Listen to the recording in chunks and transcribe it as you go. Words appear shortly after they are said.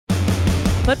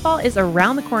Football is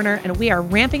around the corner, and we are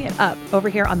ramping it up over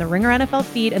here on the Ringer NFL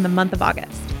feed in the month of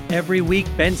August. Every week,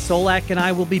 Ben Solak and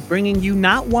I will be bringing you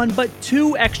not one, but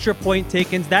 2 extra point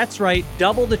takens. That's right,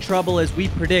 double the trouble as we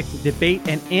predict, debate,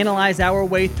 and analyze our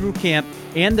way through camp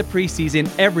and the preseason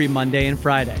every Monday and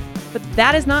Friday. But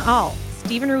that is not all.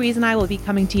 Stephen Ruiz and I will be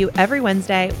coming to you every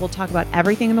Wednesday. We'll talk about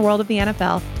everything in the world of the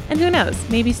NFL. And who knows,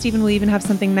 maybe Stephen will even have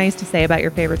something nice to say about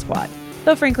your favorite squad.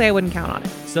 Though frankly, I wouldn't count on it.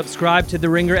 Subscribe to the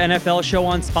Ringer NFL show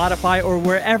on Spotify or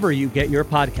wherever you get your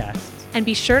podcasts. And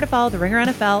be sure to follow the Ringer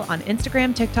NFL on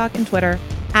Instagram, TikTok, and Twitter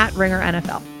 @Ringer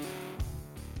NFL.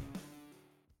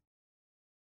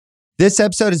 This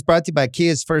episode is brought to you by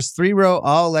Kia's first 3-row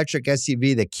all-electric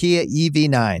SUV, the Kia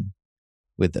EV9.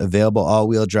 With available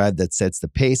all-wheel drive that sets the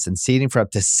pace and seating for up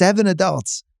to 7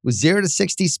 adults. With 0 to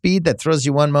 60 speed that throws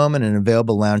you one moment and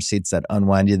available lounge seats that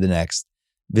unwind you the next.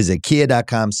 Visit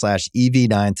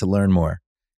kia.com/EV9 to learn more.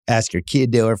 Ask your Kia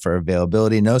dealer for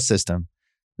availability. No system,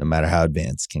 no matter how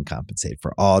advanced, can compensate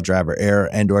for all driver error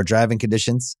and or driving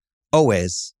conditions.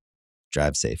 Always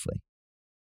drive safely.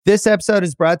 This episode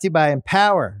is brought to you by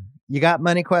Empower. You got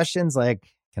money questions like,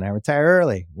 can I retire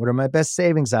early? What are my best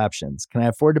savings options? Can I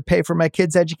afford to pay for my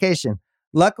kids' education?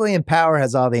 Luckily, Empower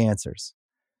has all the answers.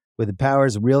 With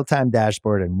Empower's real-time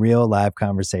dashboard and real live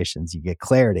conversations, you get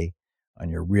clarity on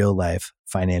your real-life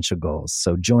financial goals.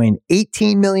 So join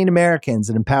 18 million Americans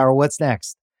and empower what's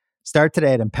next. Start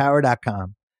today at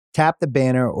empower.com. Tap the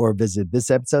banner or visit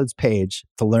this episode's page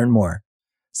to learn more.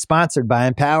 Sponsored by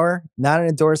Empower, not an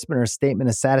endorsement or statement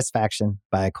of satisfaction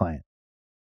by a client.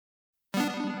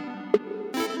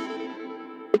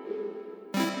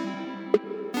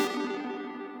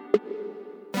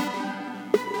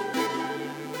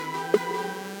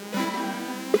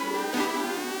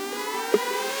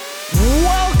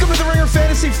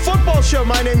 Fantasy Football Show.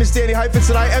 My name is Danny Heifetz,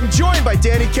 and I am joined by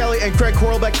Danny Kelly and Craig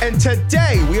Horlbeck. And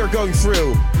today we are going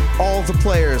through all the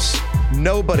players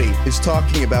nobody is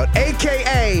talking about,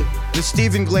 a.k.a. the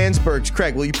Steven Glansbergs.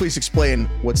 Craig, will you please explain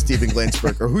what Steven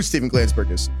Glansberg, or who Steven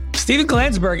Glansberg is? Steven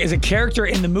Glansberg is a character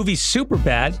in the movie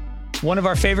Superbad, one of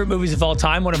our favorite movies of all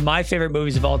time, one of my favorite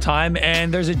movies of all time.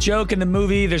 And there's a joke in the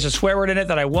movie, there's a swear word in it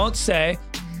that I won't say.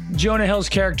 Jonah Hill's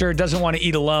character doesn't want to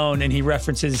eat alone, and he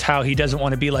references how he doesn't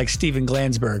want to be like Steven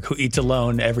Glansberg, who eats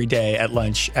alone every day at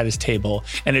lunch at his table.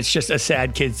 And it's just a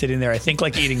sad kid sitting there, I think,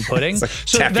 like eating pudding. Like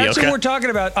so tapioca. That's what we're talking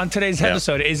about on today's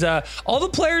episode, is all the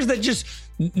players that just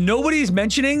nobody's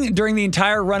mentioning during the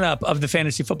entire run-up of the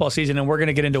fantasy football season, and we're going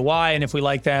to get into why and if we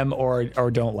like them or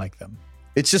don't like them.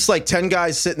 It's just like 10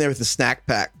 guys sitting there with a snack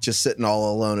pack, just sitting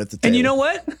all alone at the table. And you know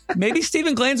what? Maybe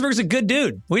Steven Glansberg's a good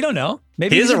dude. We don't know.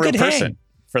 Maybe he's he's a real good person. hang.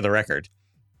 For the record,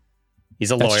 he's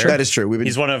a lawyer. That is true. We've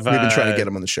been trying to get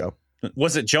him on the show.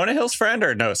 Was it Jonah Hill's friend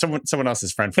or no? Someone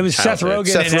else's friend from It was Seth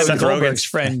Rogen and Evan Seth Goldberg's Rogen's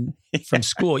friend from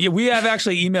school. Yeah, we have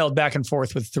actually emailed back and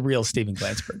forth with the real Steven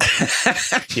Glansberg.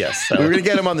 Yes. We were going to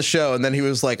get him on the show, and then he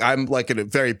was like, I'm like a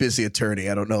very busy attorney.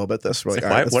 I don't know about this. We're like, all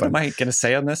right, what am I going to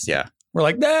say on this? Yeah. We're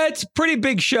like, that's a pretty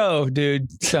big show,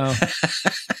 dude. So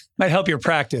might help your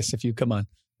practice if you come on.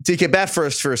 DK, bat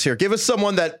first here. Give us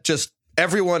someone that just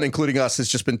everyone, including us, has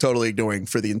just been totally ignoring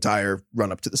for the entire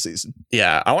run up to the season.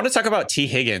 Yeah. I want to talk about T.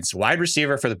 Higgins, wide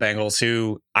receiver for the Bengals,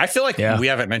 who I feel like we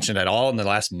haven't mentioned at all in the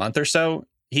last month or so.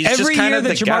 He's every just kind year of that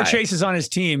the Jamar guy. Chase is on his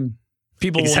team,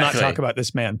 people will not talk about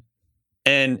this man.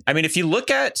 And I mean, if you look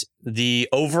at the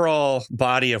overall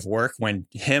body of work when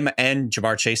him and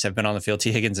Jamar Chase have been on the field,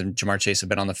 T. Higgins and Jamar Chase have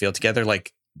been on the field together,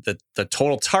 like the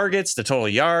total targets, the total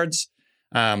yards,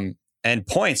 and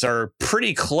points are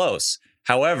pretty close.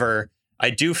 However, I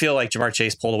do feel like Jamar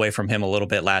Chase pulled away from him a little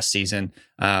bit last season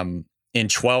in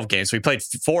 12 games. So he played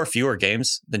 4 fewer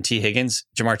games than T. Higgins.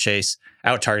 Jamar Chase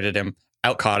out-targeted him,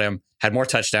 out-caught him, had more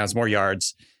touchdowns, more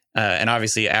yards, and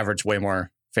obviously averaged way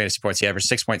more fantasy points. He averaged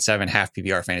 6.7 half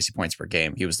PPR fantasy points per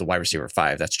game. He was the wide receiver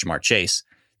 5. That's Jamar Chase.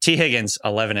 T. Higgins,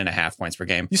 11.5 points per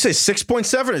game. You say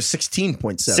 6.7 or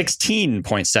 16.7?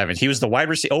 16.7. He was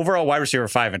the overall wide receiver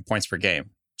 5 in points per game.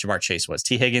 Jamar Chase was.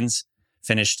 T. Higgins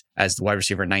finished as the wide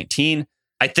receiver 19.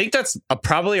 I think that's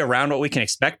probably around what we can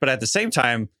expect. But at the same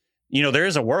time, you know, there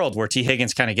is a world where T.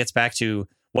 Higgins kind of gets back to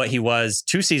what he was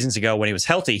 2 seasons ago when he was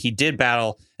healthy. He did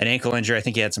battle an ankle injury. I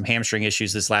think he had some hamstring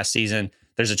issues this last season.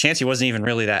 There's a chance he wasn't even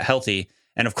really that healthy.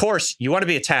 And of course, you want to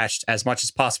be attached as much as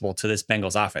possible to this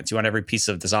Bengals offense. You want every piece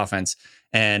of this offense.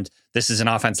 And this is an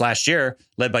offense last year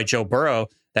led by Joe Burrow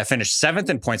that finished 7th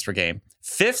in points per game,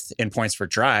 5th in points per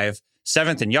drive,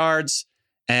 7th in yards,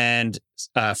 and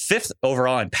 5th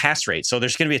overall in pass rate. So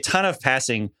there's going to be a ton of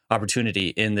passing opportunity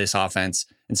in this offense.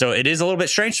 And so it is a little bit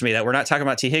strange to me that we're not talking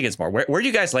about T. Higgins more. Where do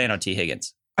you guys land on T.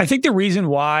 Higgins? I think the reason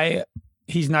why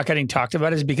he's not getting talked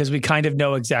about is because we kind of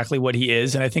know exactly what he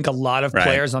is. And I think a lot of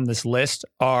players on this list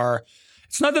are,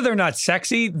 it's not that they're not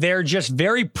sexy, they're just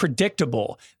very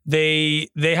predictable. They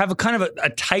have a kind of a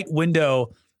tight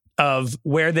window of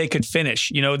where they could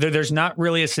finish. You know, there's not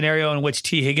really a scenario in which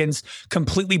T. Higgins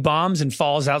completely bombs and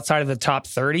falls outside of the top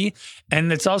 30.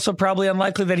 And it's also probably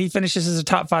unlikely that he finishes as a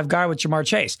top 5 guy with Ja'Marr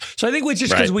Chase. So I think it's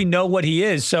just because we know what he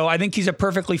is. So I think he's a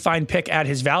perfectly fine pick at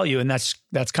his value. And that's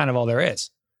kind of all there is.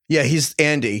 Yeah, he's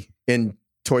Andy in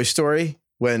Toy Story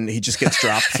when he just gets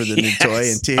dropped for the new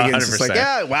toy. And T. Higgins is like,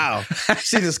 yeah, wow. I've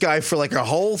seen this guy for like a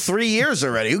whole 3 years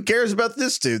already. Who cares about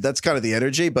this dude? That's kind of the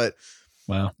energy. But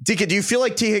wow. DK, do you feel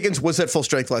like T. Higgins was at full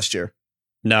strength last year?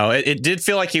 No, it did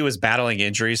feel like he was battling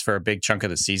injuries for a big chunk of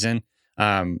the season.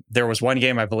 There was one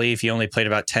game, I believe, he only played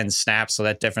about 10 snaps. So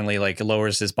that definitely like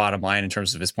lowers his bottom line in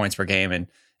terms of his points per game and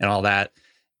all that.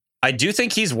 I do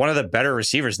think he's one of the better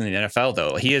receivers in the NFL,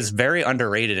 though. He is very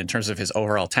underrated in terms of his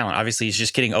overall talent. Obviously, he's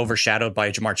just getting overshadowed by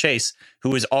Ja'Marr Chase,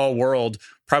 who is all world,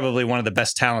 probably one of the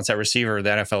best talents at receiver the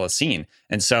NFL has seen.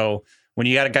 And so when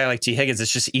you got a guy like T. Higgins,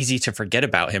 it's just easy to forget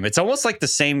about him. It's almost like the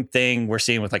same thing we're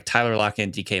seeing with like Tyler Lockett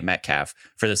and DK Metcalf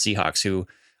for the Seahawks, who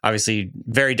obviously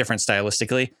very different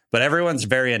stylistically, but everyone's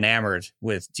very enamored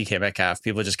with DK Metcalf.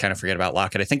 People just kind of forget about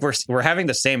Lockett. I think we're having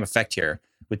the same effect here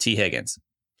with T. Higgins.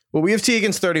 Well, we have T.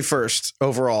 Higgins 31st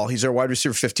overall. He's our wide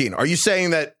receiver 15. Are you saying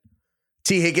that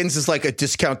T. Higgins is like a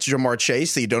discount to Ja'Marr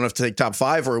Chase that you don't have to take top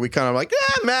 5, or are we kind of like,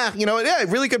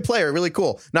 really good player, really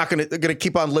cool. Not gonna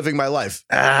keep on living my life.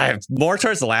 More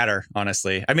towards the latter,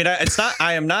 honestly. I mean,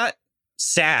 I am not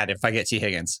sad if I get T.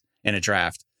 Higgins in a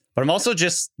draft, but I'm also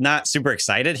just not super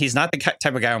excited. He's not the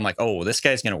type of guy I'm like, oh, this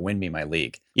guy's going to win me my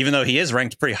league, even though he is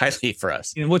ranked pretty highly for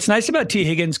us. And what's nice about T.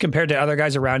 Higgins compared to other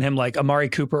guys around him, like Amari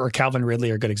Cooper or Calvin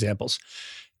Ridley, are good examples.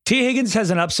 T. Higgins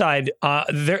has an upside.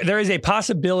 There is a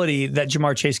possibility that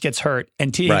Ja'Marr Chase gets hurt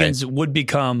and T. Higgins would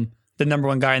become the number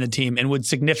 1 guy in the team and would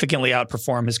significantly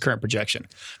outperform his current projection.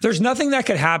 There's nothing that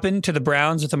could happen to the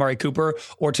Browns with Amari Cooper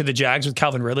or to the Jags with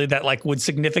Calvin Ridley that like would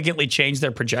significantly change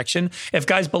their projection. If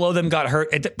guys below them got hurt,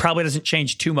 it probably doesn't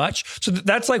change too much. So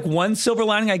that's like one silver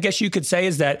lining, I guess you could say,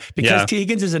 is that because T.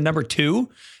 Higgins is a number 2,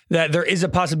 that there is a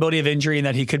possibility of injury and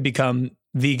that he could become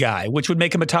the guy, which would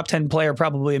make him a top 10 player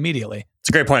probably immediately. It's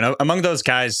a great point. Among those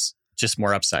guys, just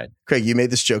more upside. Craig, you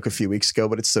made this joke a few weeks ago,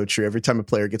 but it's so true. Every time a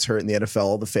player gets hurt in the NFL,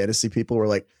 all the fantasy people were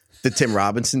like the Tim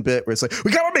Robinson bit where it's like,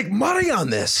 we got to make money on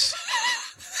this.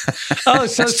 Oh,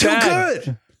 so it's sad.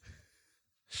 too good.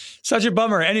 Such a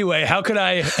bummer. Anyway, how could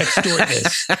I extort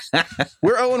this?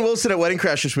 We're Owen Wilson at Wedding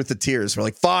Crashers with the tears. We're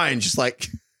like, fine, just like.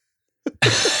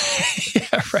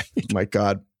 Yeah, right. My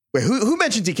God. Wait, who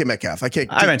mentioned DK Metcalf? I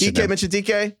mentioned DK him. mentioned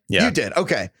DK? Yeah. You did.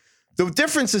 Okay. The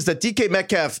difference is that DK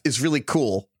Metcalf is really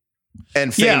cool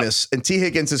and famous, and T.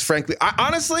 Higgins is frankly,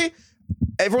 honestly,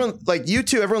 everyone, like you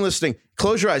two, everyone listening,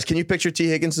 close your eyes. Can you picture T.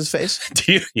 Higgins' face?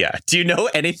 Do you know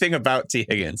anything about T.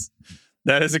 Higgins?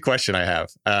 That is a question I have.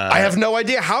 I have no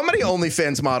idea how many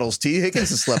OnlyFans models T. Higgins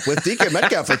has slept with. DK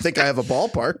Metcalf, I think I have a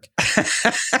ballpark.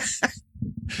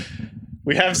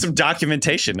 We have some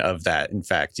documentation of that, in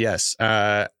fact. Yes.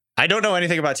 I don't know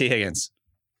anything about T. Higgins.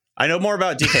 I know more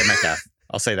about DK Metcalf.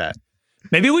 I'll say that.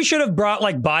 Maybe we should have brought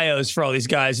like bios for all these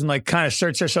guys and like kind of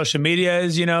search their social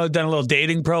medias, done a little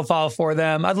dating profile for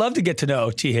them. I'd love to get to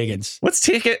know T. Higgins. What's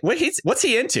he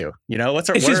into? What's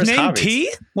his his name? hobbies?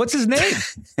 T? What's his name?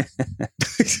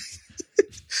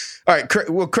 All right.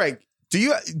 Craig,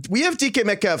 we have DK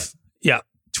Metcalf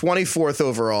 24th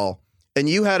overall, and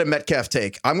you had a Metcalf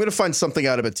take. I'm going to find something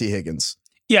out about T. Higgins.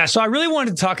 Yeah. So I really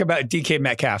wanted to talk about DK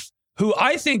Metcalf, who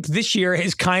I think this year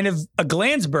is kind of a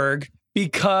Glansberg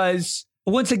because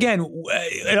once again,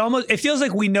 it feels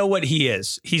like we know what he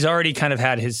is. He's already kind of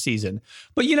had his season.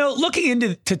 But, looking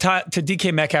into to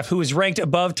DK Metcalf, who is ranked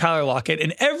above Tyler Lockett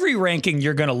in every ranking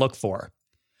you're going to look for.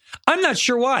 I'm not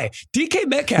sure why. DK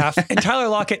Metcalf and Tyler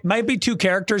Lockett might be 2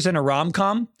 characters in a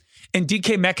rom-com. And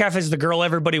DK Metcalf is the girl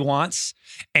everybody wants.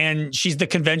 And she's the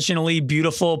conventionally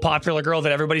beautiful, popular girl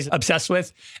that everybody's obsessed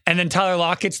with. And then Tyler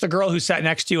Lockett's the girl who sat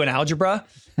next to you in algebra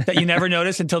that you never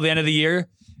notice until the end of the year.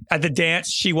 At the dance,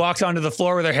 she walks onto the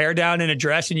floor with her hair down in a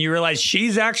dress, and you realize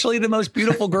she's actually the most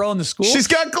beautiful girl in the school. She's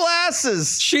got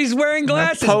glasses. She's wearing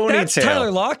glasses. That's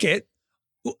Tyler Lockett.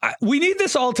 We need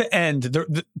this all to end,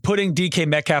 putting DK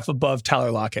Metcalf above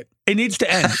Tyler Lockett. It needs to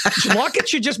end. Lockett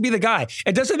should just be the guy.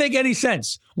 It doesn't make any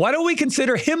sense. Why don't we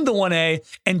consider him the 1A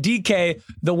and DK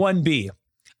the 1B?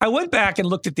 I went back and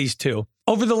looked at these two.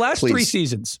 Over the last 3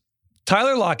 seasons,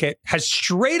 Tyler Lockett has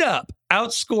straight up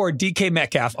outscored DK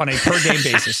Metcalf on a per game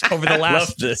basis over the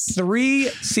last 3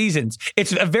 seasons.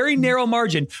 It's a very narrow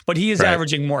margin, but he is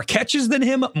averaging more catches than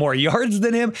him, more yards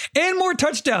than him, and more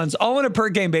touchdowns all on a per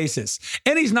game basis.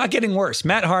 And he's not getting worse.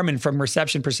 Matt Harmon from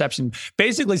Reception Perception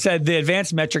basically said the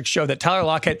advanced metrics show that Tyler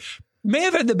Lockett may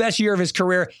have had the best year of his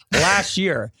career last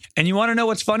year. And you want to know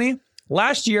what's funny?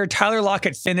 Last year, Tyler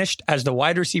Lockett finished as the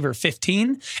wide receiver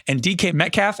 15 and DK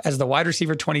Metcalf as the wide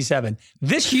receiver 27.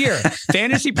 This year,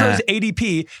 Fantasy Pros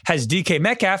ADP has DK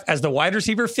Metcalf as the wide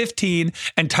receiver 15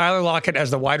 and Tyler Lockett as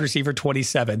the wide receiver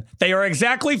 27. They are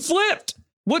exactly flipped.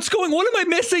 What am I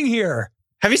missing here?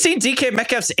 Have you seen DK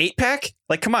Metcalf's 8-pack?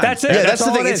 Like, come on. That's it. Yeah, that's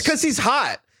the all thing. it It's is. because he's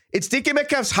hot. It's DK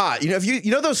Metcalf's hot. If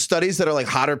you know those studies that are like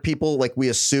hotter people, like we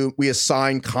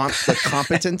assign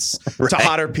competence to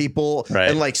hotter people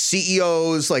and like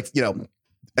CEOs, like,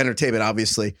 entertainment,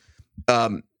 obviously.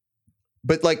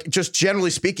 But like just generally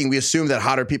speaking, we assume that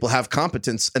hotter people have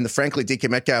competence. And frankly, DK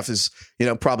Metcalf is,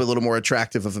 probably a little more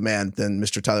attractive of a man than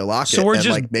Mr. Tyler Lockett. So we're and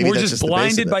just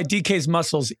blinded by DK's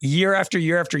muscles year after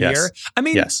year after year. I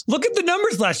mean, look at the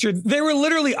numbers last year. They were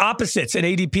literally opposites in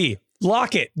ADP.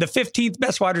 Lockett, the 15th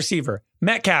best wide receiver.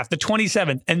 Metcalf, the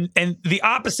 27th. And the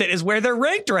opposite is where they're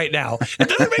ranked right now. It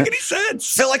doesn't make any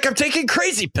sense. Feel like I'm taking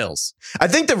crazy pills. I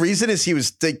think the reason is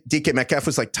DK Metcalf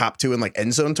was like top 2 in like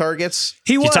end zone targets.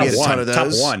 He was top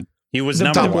one. He was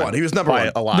number one. He was number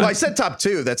one. A lot. Well, I said top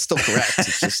 2. That's still correct.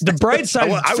 It's just, the bright side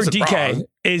for DK wrong.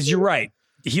 is you're right.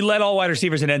 He led all wide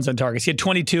receivers in end zone targets. He had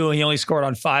 22 and he only scored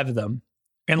on 5 of them.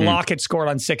 And Lockett scored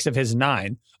on 6 of his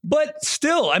 9. But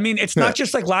still, I mean, it's not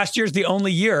just like last year's the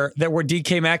only year that where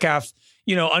DK Metcalf,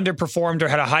 underperformed or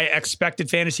had a high expected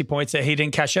fantasy points that he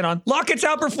didn't cash in on. Lockett's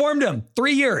outperformed him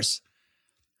 3 years.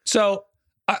 So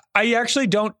I actually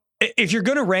don't, if you're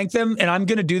going to rank them, and I'm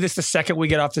going to do this the second we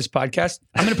get off this podcast,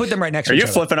 I'm going to put them right next to each other. Are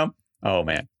you flipping them? Oh,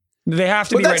 man. They have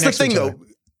to be right next to each other. That's the thing,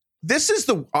 though. This is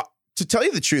to tell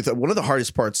you the truth, one of the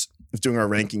hardest parts of doing our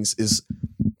rankings is,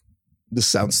 this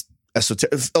sounds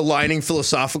esoteric, aligning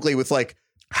philosophically with like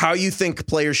how you think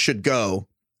players should go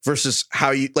versus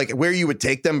how you like where you would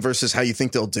take them versus how you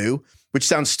think they'll do, which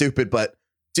sounds stupid, but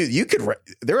dude,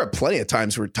 there are plenty of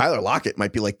times where Tyler Lockett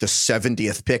might be like the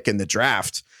 70th pick in the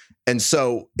draft. And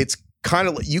so it's kind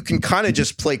of, you can kind of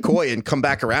just play coy and come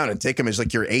back around and take him as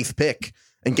like your 8th pick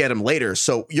and get him later.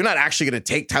 So you're not actually going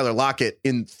to take Tyler Lockett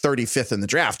in 35th in the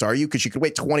draft, are you? Because you could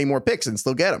wait 20 more picks and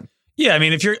still get him. Yeah, I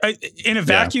mean, if you're in a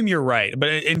vacuum, you're right. But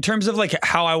in terms of like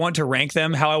how I want to rank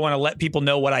them, how I want to let people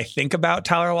know what I think about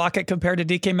Tyler Lockett compared to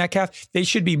DK Metcalf, they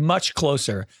should be much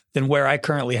closer than where I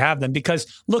currently have them.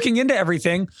 Because looking into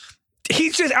everything, he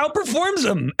just outperforms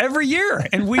them every year.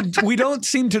 And we don't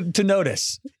seem to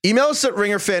notice. Email us at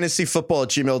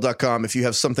ringerfantasyfootball@gmail.com if you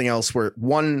have something else where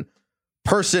one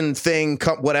person, thing,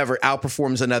 whatever,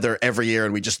 outperforms another every year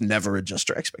and we just never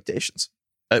adjust our expectations.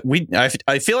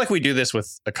 I feel like we do this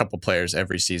with a couple players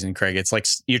every season, Craig. It's like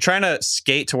you're trying to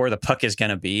skate to where the puck is going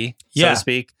to be, so to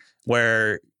speak,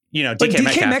 where,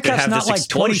 DK Metcalf's not like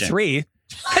 23.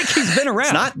 Like he's been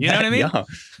around. Not you know what I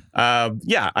mean?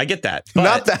 Yeah, I get that. But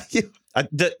not that.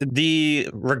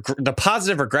 The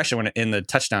positive regression in the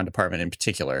touchdown department in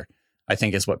particular, I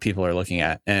think is what people are looking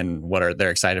at and what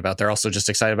they're excited about. They're also just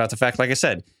excited about the fact, like I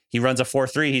said, he runs a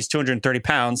 4.3. He's 230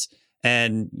 pounds.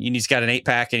 And he's got an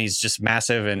 8-pack and he's just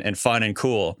massive and fun and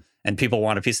cool. And people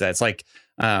want a piece of that. It's like,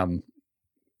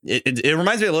 it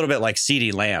reminds me a little bit like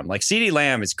CeeDee Lamb. Like CeeDee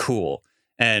Lamb is cool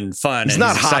and fun. He's and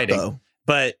not he's hot, exciting, though.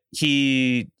 But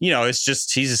he's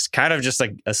kind of just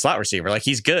like a slot receiver. Like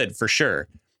he's good for sure.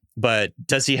 But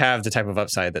does he have the type of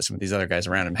upside that some of these other guys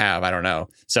around him have? I don't know.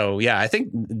 So yeah, I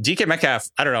think DK Metcalf,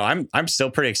 I don't know. I'm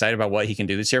still pretty excited about what he can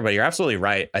do this year, but you're absolutely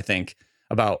right. I think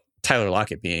about Tyler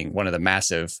Lockett being one of the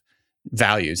massive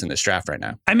values in this draft right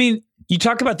now. I mean, you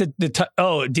talk about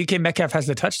DK Metcalf has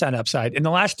the touchdown upside. In the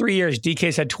last 3 years,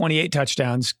 DK's had 28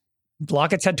 touchdowns.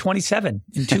 Lockett's had 27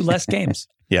 in 2 less games.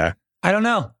 Yeah. I don't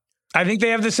know. I think they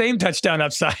have the same touchdown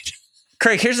upside.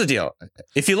 Craig, here's the deal.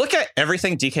 If you look at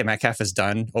everything DK Metcalf has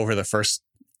done over the first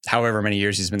however many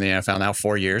years he's been in the NFL now,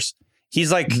 4 years,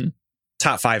 he's like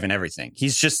top 5 in everything.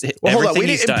 He's just hold on. We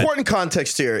need important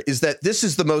context here is that this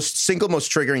is the single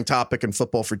most triggering topic in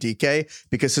football for DK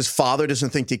because his father doesn't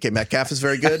think DK Metcalf is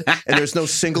very good, and there's no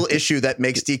single issue that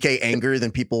makes DK angrier than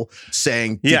people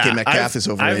saying DK Metcalf is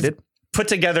overrated. I've put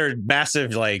together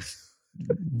massive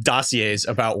dossiers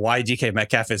about why DK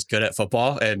Metcalf is good at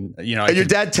football, and and your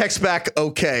dad texts back,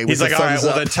 okay. He's like, all right,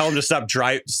 well then tell him to stop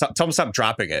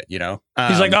dropping it. He's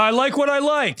like, I like what I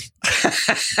like.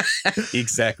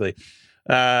 Exactly.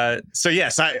 So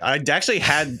yes, I actually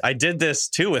I did this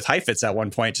too with Heifetz at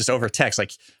one point, just over text.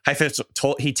 Like Heifetz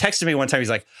he texted me one time. He's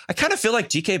like, I kind of feel like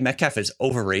DK Metcalf is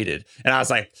overrated. And I was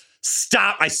like,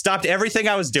 stop. I stopped everything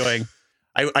I was doing.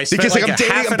 I spent because like I'm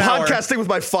podcasting with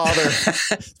my father.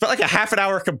 Spent like a half an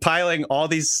hour compiling all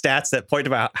these stats that point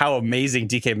about how amazing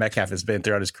DK Metcalf has been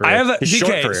throughout his career. I have his short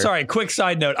DK, career. sorry, quick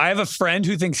side note. I have a friend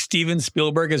who thinks Steven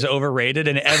Spielberg is overrated,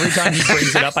 and every time he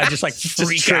brings it up, I just like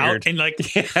freak out and like,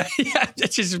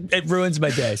 it ruins my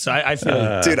day. So I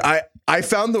feel you. Dude, I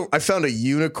found a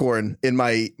unicorn in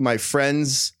my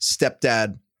friend's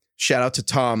stepdad. Shout out to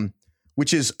Tom.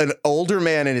 Which is an older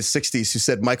man in his 60s who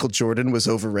said Michael Jordan was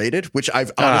overrated, which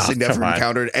I've honestly never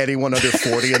encountered anyone under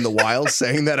 40 in the wild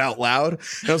saying that out loud.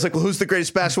 And I was like, well, who's the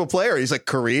greatest basketball player? He's like,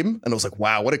 Kareem. And I was like,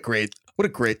 wow, what a great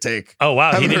take. Oh,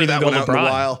 wow. Haven't He didn't heard even that go one out in a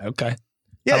LeBron. while. Okay.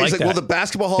 Yeah, I he's like like, well, that. the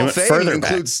Basketball Hall of Fame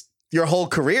includes your whole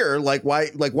career. Like, why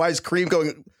is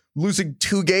Kareem losing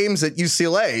 2 games at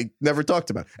UCLA? Never talked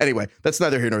about. Anyway, that's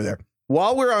neither here nor there.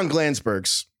 While we're on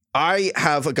Glansbergs, I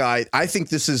have a guy. I think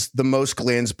this is the most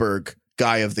Glansberg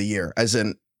guy of the year, as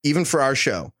in, even for our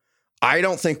show, I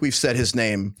don't think we've said his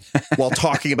name while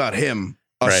talking about him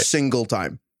a single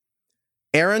time.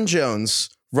 Aaron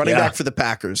Jones, running back for the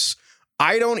Packers.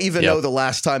 I don't even know the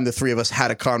last time the three of us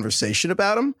had a conversation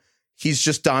about him. He's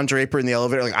just Don Draper in the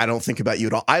elevator. Like, I don't think about you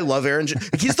at all. I love Aaron Jones.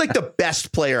 He's like the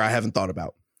best player I haven't thought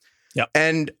about. Yep.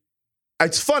 And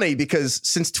it's funny because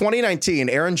since 2019,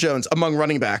 Aaron Jones, among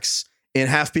running backs in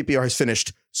half PPR, has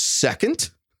finished second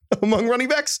among running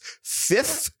backs,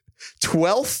 5th,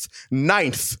 12th,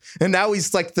 9th. And now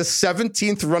he's like the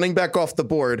 17th running back off the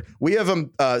board. We have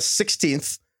him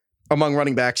 16th among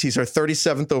running backs. He's our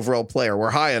 37th overall player. We're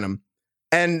high on him.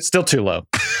 And still too low.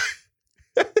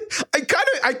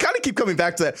 I kind of keep coming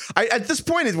back to that. At this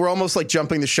point, we're almost like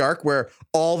jumping the shark where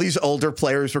all these older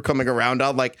players were coming around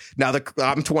on. Like, now that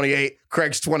I'm 28,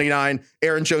 Craig's 29,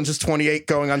 Aaron Jones is 28,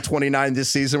 going on 29 this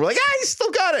season. We're like, he's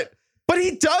still got it. But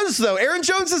he does, though. Aaron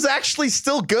Jones is actually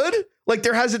still good. Like,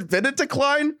 there hasn't been a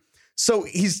decline. So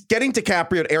he's getting to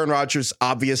DiCaprio. Aaron Rodgers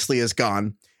obviously is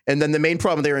gone. And then the main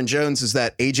problem with Aaron Jones is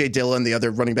that A.J. Dillon, the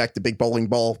other running back, the big bowling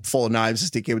ball full of knives,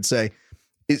 as DK would say,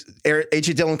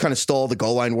 A.J. Dillon kind of stole the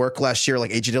goal line work last year.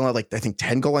 Like, A.J. Dillon had, like, I think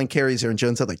 10 goal line carries. Aaron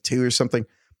Jones had, like, 2 or something.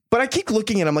 But I keep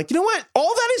looking at him like, you know what?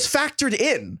 All that is factored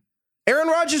in. Aaron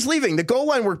Rodgers leaving, the goal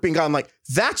line work being gone. Like,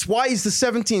 that's why he's the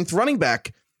 17th running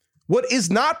back. What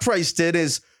is not priced in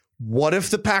is, what if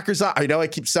the Packers, I know I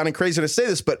keep sounding crazy to say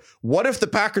this, but what if the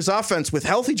Packers offense with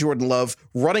healthy Jordan Love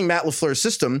running Matt LaFleur's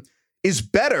system is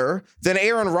better than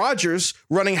Aaron Rodgers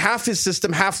running half his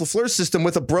system, half LaFleur's system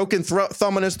with a broken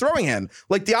thumb in his throwing hand?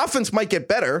 Like, the offense might get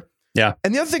better. Yeah.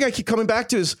 And the other thing I keep coming back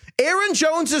to is Aaron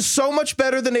Jones is so much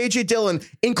better than A.J. Dillon,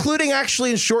 including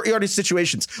actually in short yardage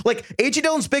situations. Like, A.J.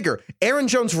 Dillon's bigger. Aaron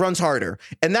Jones runs harder.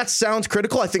 And that sounds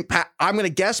critical. I think I'm going to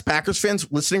guess Packers fans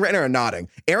listening right now are nodding.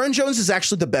 Aaron Jones is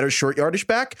actually the better short yardage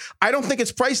back. I don't think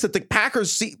it's priced that the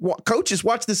Packers coaches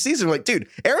watch this season. Like, dude,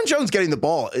 Aaron Jones getting the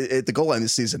ball at the goal line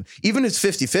this season, even if it's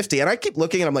 50-50. And I keep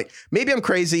looking and I'm like, maybe I'm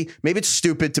crazy. Maybe it's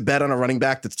stupid to bet on a running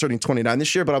back that's turning 29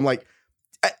 this year. But I'm like,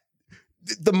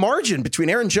 the margin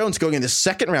between Aaron Jones going in the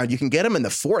second round, you can get him in the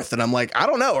 4th. And I'm like, I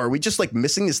don't know. Are we just like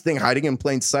missing this thing hiding in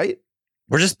plain sight?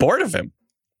 We're just bored of him.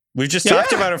 We've just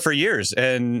talked about him for years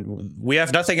and we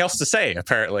have nothing else to say,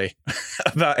 apparently,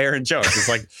 about Aaron Jones. It's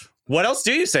like, what else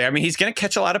do you say? I mean, he's going to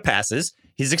catch a lot of passes.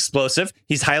 He's explosive.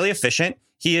 He's highly efficient.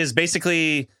 He is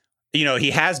basically,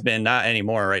 he has been, not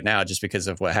anymore right now, just because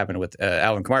of what happened with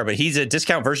Alvin Kamara, but he's a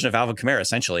discount version of Alvin Kamara,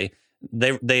 essentially.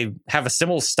 They have a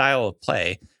similar style of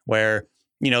play where,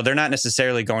 they're not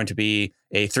necessarily going to be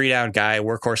a 3-down guy,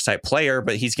 workhorse type player,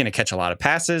 but he's going to catch a lot of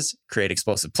passes, create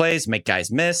explosive plays, make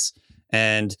guys miss.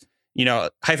 And,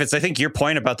 Heifetz, I think your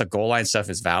point about the goal line stuff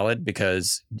is valid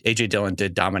because A.J. Dillon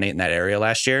did dominate in that area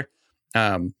last year.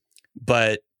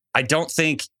 But I don't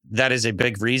think that is a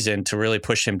big reason to really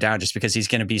push him down just because he's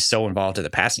going to be so involved in the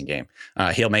passing game.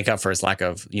 He'll make up for his lack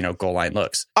of, goal line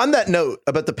looks. On that note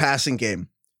about the passing game,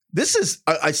 this is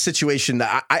a situation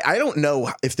that I don't know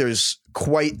if there's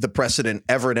quite the precedent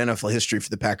ever in NFL history for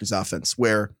the Packers offense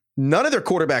where none of their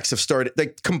quarterbacks have started,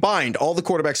 like combined, all the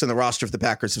quarterbacks on the roster of the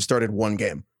Packers have started one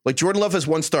game. Like Jordan Love has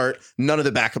one start, none of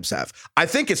the backups have. I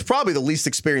think it's probably the least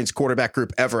experienced quarterback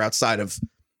group ever outside of,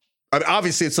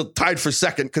 obviously it's tied for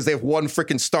second because they have one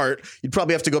freaking start. You'd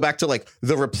probably have to go back to like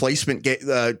the replacement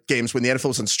games when the NFL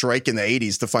was on strike in the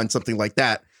 80s to find something like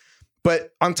that.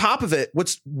 But on top of it,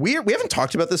 what's weird, we haven't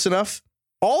talked about this enough.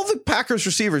 All the Packers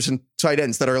receivers and tight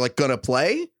ends that are like going to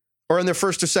play are in their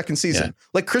first or second season. Yeah.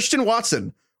 Like Christian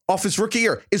Watson off his rookie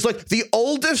year is like the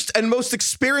oldest and most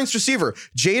experienced receiver.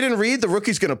 Jaden Reed, the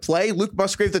rookie's going to play. Luke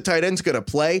Musgrave, the tight end's going to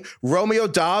play. Romeo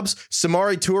Dobbs,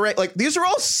 Samori Toure. Like, these are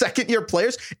all second-year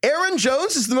players. Aaron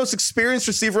Jones is the most experienced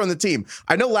receiver on the team.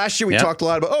 I know last year we talked a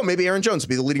lot about, maybe Aaron Jones will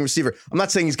be the leading receiver. I'm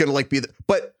not saying he's going to, be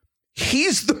but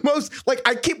he's the most,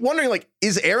 I keep wondering,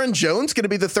 is Aaron Jones going to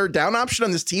be the third down option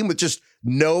on this team with just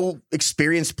no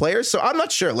experienced players? So I'm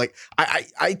not sure.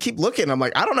 I keep looking. I'm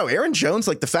like, I don't know. Aaron Jones,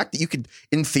 the fact that you could,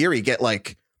 in theory, get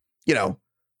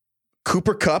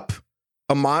Cooper Kupp,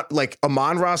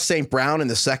 Amon-Ra St. Brown in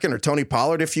the second, or Tony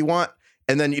Pollard if you want.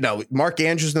 And then, Mark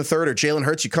Andrews in the third, or Jalen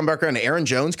Hurts, you come back around to Aaron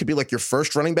Jones could be your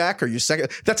first running back or your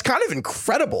second. That's kind of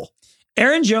incredible.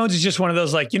 Aaron Jones is just one of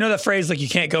those, the phrase, you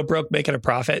can't go broke making a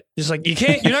profit. Just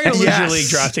you're not going to lose your league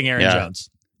drafting Aaron Jones.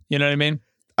 You know what I mean?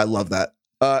 I love that.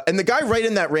 And the guy right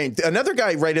in that range, another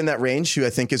guy right in that range who I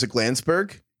think is a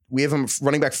Glansberg, we have him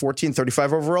running back 14,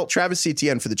 35 overall. Travis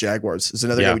Etienne for the Jaguars is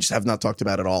another guy we just have not talked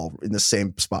about at all in the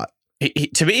same spot.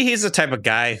 To me, he's the type of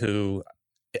guy who,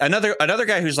 another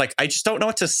guy who's I just don't know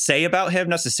what to say about him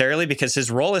necessarily because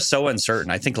his role is so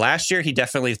uncertain. I think last year he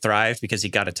definitely thrived because he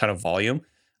got a ton of volume.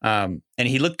 And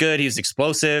he looked good. He was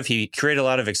explosive. He created a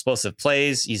lot of explosive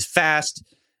plays. He's fast.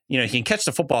 He can catch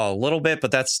the football a little bit,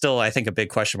 but that's still, I think, a big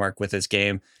question mark with his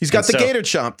game. He's got the gator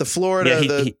chomp, the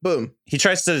Florida, boom. He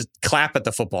tries to clap at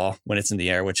the football when it's in the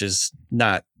air, which is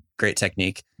not great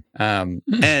technique. And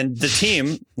the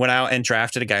team went out and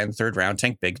drafted a guy in the third round,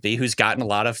 Tank Bigsby, who's gotten a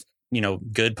lot of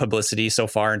good publicity so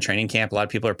far in training camp. A lot of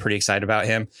people are pretty excited about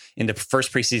him. In the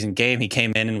first preseason game, he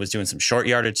came in and was doing some short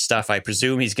yardage stuff. I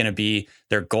presume he's going to be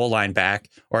their goal line back,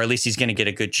 or at least he's going to get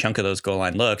a good chunk of those goal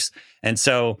line looks. And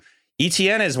so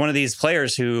Etienne is one of these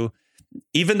players who,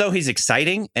 even though he's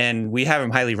exciting and we have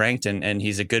him highly ranked and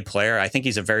he's a good player, I think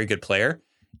he's a very good player.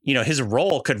 His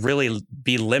role could really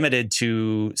be limited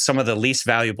to some of the least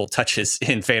valuable touches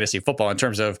in fantasy football in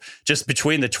terms of just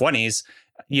between the 20s,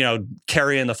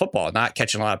 carrying the football, not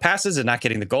catching a lot of passes and not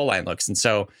getting the goal line looks. And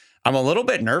so I'm a little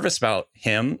bit nervous about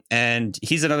him. And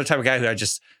he's another type of guy who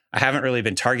I haven't really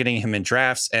been targeting him in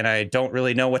drafts, and I don't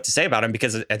really know what to say about him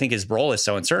because I think his role is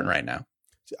so uncertain right now.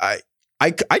 I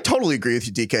totally agree with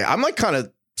you, DK. I'm kind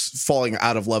of falling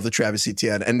out of love with Travis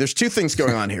Etienne. And there's two things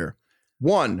going on here.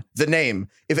 One, the name.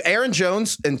 If Aaron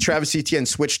Jones and Travis Etienne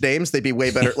switched names, they'd be way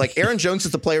better. Aaron Jones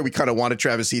is the player we kind of wanted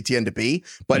Travis Etienne to be,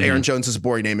 but Aaron Jones is a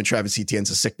boring name and Travis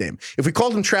Etienne's a sick name. If we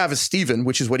called him Travis Stephen,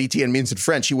 which is what Etienne means in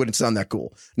French, he wouldn't sound that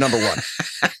cool. Number one.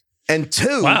 And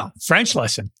two. Wow. French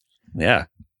lesson. Yeah.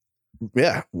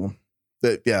 Yeah. Well,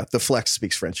 the flex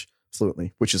speaks French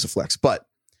fluently, which is a flex. But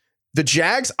the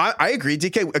Jags, I agree,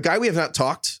 DK. A guy we have not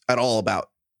talked at all about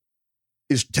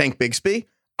is Tank Bigsby.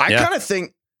 I kind of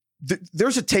think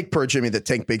there's a take per Jimmy that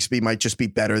Tank Bigsby might just be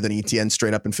better than Etienne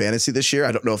straight up in fantasy this year.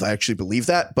 I don't know if I actually believe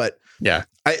that, but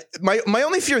my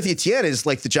only fear with Etienne is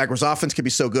the Jaguars offense could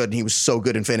be so good and he was so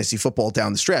good in fantasy football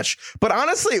down the stretch. But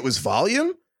honestly, it was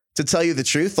volume, to tell you the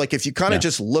truth. If you kind of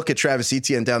just look at Travis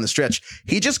Etienne down the stretch,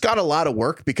 he just got a lot of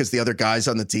work because the other guys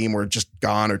on the team were just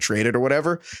gone or traded or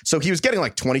whatever. So he was getting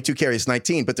 22 carries,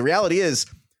 19. But the reality is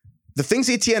the things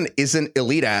Etienne isn't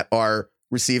elite at are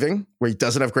receiving, where he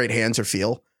doesn't have great hands or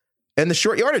feel, and the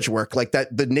short yardage work, the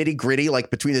nitty gritty,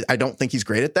 between I don't think he's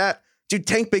great at that. Dude,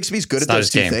 Tank Bigsby's good at those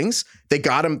two things. They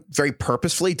got him very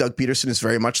purposefully. Doug Peterson is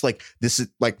very much this is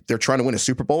they're trying to win a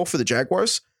Super Bowl for the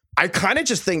Jaguars. I kind of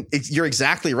just think you're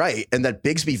exactly right. And that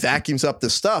Bigsby vacuums up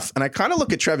this stuff. And I kind of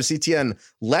look at Travis Etienne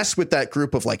less with that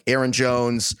group of Aaron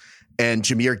Jones and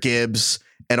Jahmyr Gibbs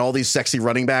and all these sexy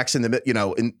running backs in the,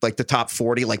 in the top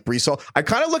 40, Breece Hall. I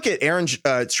kind of look at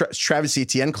Travis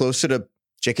Etienne closer to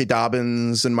J.K.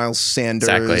 Dobbins and Miles Sanders.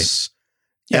 Exactly.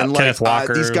 Yeah, and Kenneth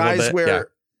Walker, these guys where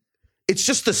it's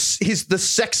just he's the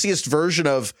sexiest version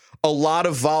of a lot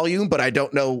of volume, but I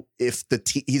don't know if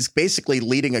he's basically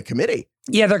leading a committee.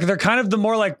 Yeah, they're kind of the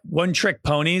more one-trick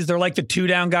ponies. They're the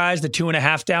 2-down guys, the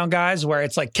 2.5 down guys, where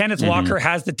it's Kenneth Walker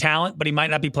has the talent, but he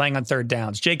might not be playing on third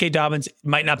downs. J.K. Dobbins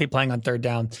might not be playing on third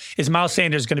down. Is Miles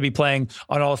Sanders going to be playing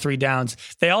on all 3 downs?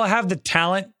 They all have the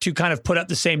talent to kind of put up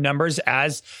the same numbers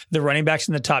as the running backs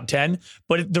in the top 10,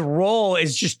 but the role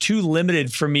is just too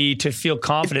limited for me to feel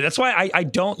confident. That's why I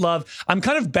don't love, I'm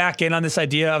kind of back in on this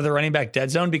idea of the running back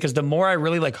dead zone, because the more I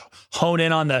really hone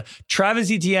in on the Travis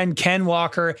Etienne, Ken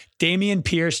Walker, Damian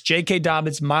Pierce, J.K.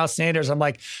 Dobbins, Miles Sanders, I'm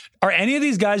are any of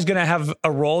these guys going to have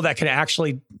a role that can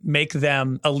actually make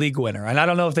them a league winner? And I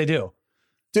don't know if they do.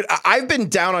 Dude, I've been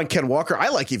down on Ken Walker. I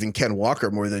like even Ken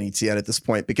Walker more than Etienne at this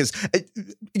point because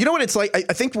you know what it's like?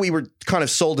 I think we were kind of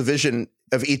sold a vision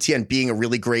of Etienne being a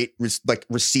really great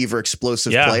receiver,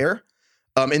 explosive player.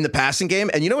 in the passing game.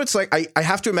 And you know, it's like, I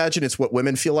have to imagine it's what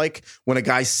women feel like when a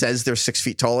guy says they're 6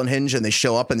 feet tall in Hinge and they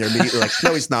show up and they're immediately like,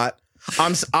 no, he's not.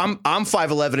 I'm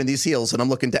 5'11" in these heels and I'm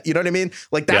looking down. You know what I mean?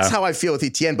 Like, that's how I feel with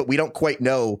Etienne, but we don't quite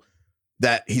know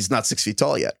that he's not 6 feet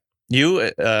tall yet.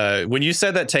 When you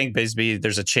said that Tank Bigsby,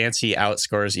 there's a chance he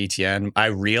outscores Etienne, I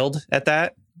reeled at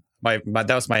that. That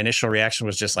was my initial reaction,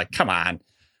 was just like, come on.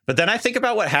 But then I think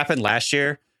about what happened last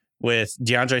year with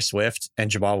DeAndre Swift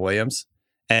and Jamal Williams,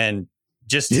 and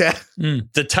just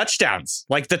the touchdowns.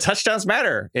 Like, the touchdowns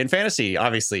matter in fantasy,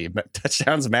 obviously. But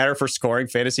touchdowns matter for scoring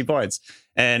fantasy points.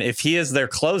 And if he is their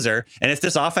closer, and if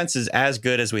this offense is as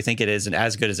good as we think it is and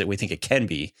as good as we think it can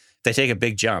be, if they take a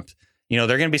big jump, they're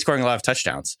going to be scoring a lot of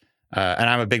touchdowns. And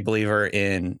I'm a big believer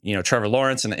in, Trevor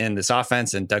Lawrence and in this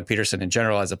offense, and Doug Peterson in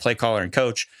general as a play caller and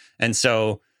coach. And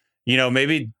so,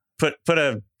 maybe put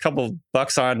a couple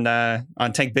bucks on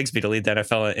Tank Bigsby to lead the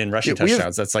NFL in rushing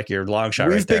touchdowns. That's like your long shot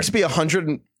right there.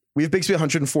 We have Bigsby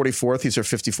 144th. He's our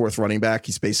 54th running back.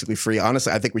 He's basically free.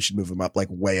 Honestly, I think we should move him up, like,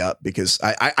 way up, because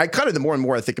I kind of, the more and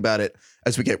more I think about it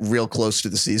as we get real close to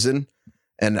the season,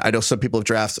 and I know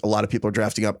a lot of people are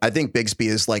drafting up. I think Bigsby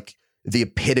is like the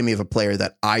epitome of a player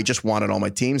that I just want on all my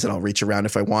teams, and I'll reach around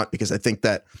if I want, because I think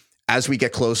that as we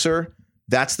get closer,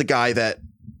 that's the guy that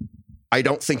I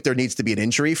don't think there needs to be an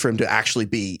injury for him to actually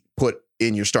be put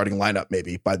in your starting lineup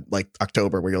maybe by like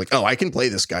October, where you're like, oh, I can play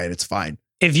this guy and it's fine.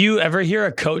 If you ever hear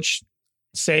a coach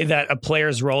say that a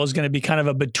player's role is going to be kind of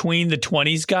a between the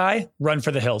 20s guy, run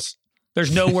for the hills.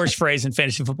 There's no worse phrase in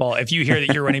fantasy football. If you hear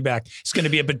that your running back is going to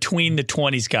be a between the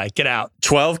 20s guy, get out.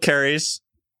 12 carries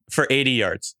for 80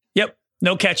 yards. Yep.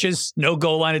 No catches, no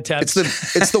goal line attempts.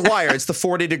 It's the wire. It's the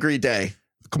 40-degree day.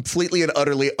 Completely and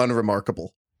utterly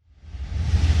unremarkable.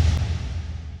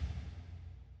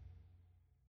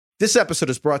 This episode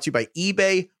is brought to you by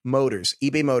eBay Motors.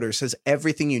 eBay Motors has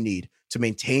everything you need to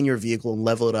maintain your vehicle and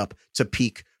level it up to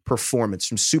peak performance,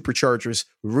 from superchargers,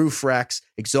 roof racks,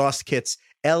 exhaust kits,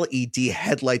 LED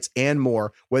headlights, and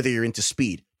more. Whether you're into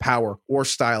speed, power, or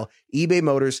style, eBay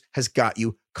Motors has got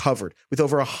you covered. With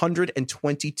over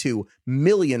 122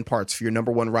 million parts for your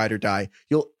number one ride or die,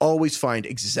 you'll always find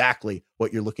exactly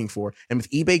what you're looking for. And with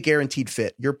eBay Guaranteed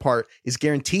Fit, your part is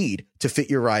guaranteed to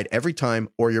fit your ride every time,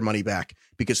 or your money back.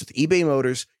 Because with eBay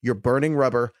Motors, you're burning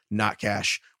rubber, not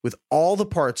cash. With all the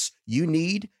parts you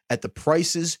need at the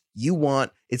prices you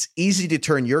want, it's easy to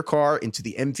turn your car into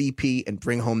the MVP and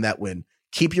bring home that win.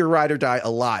 Keep your ride or die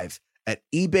alive at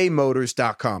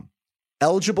ebaymotors.com.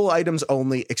 Eligible items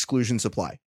only. Exclusions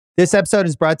apply. This episode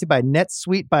is brought to you by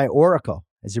NetSuite by Oracle.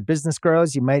 As your business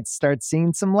grows, you might start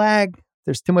seeing some lag.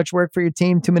 There's too much work for your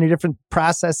team, too many different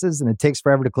processes, and it takes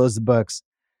forever to close the books.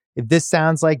 If this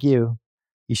sounds like you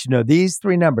should know these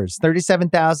three numbers: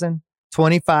 37,000,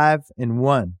 25, and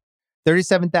 1.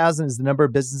 37,000 is the number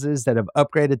of businesses that have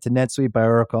upgraded to NetSuite by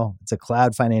Oracle. It's a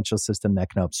cloud financial system that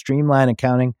can help streamline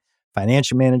accounting,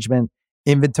 financial management,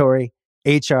 inventory,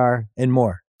 HR, and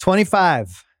more.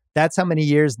 25, that's how many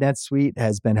years NetSuite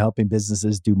has been helping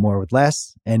businesses do more with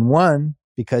less. And 1,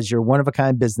 because your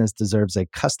one-of-a-kind business deserves a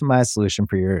customized solution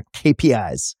for your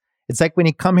KPIs. It's like when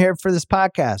you come here for this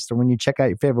podcast, or when you check out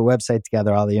your favorite website to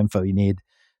gather all the info you need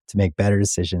to make better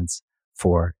decisions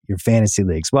for your fantasy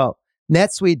leagues. Well,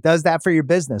 NetSuite does that for your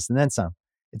business and then some.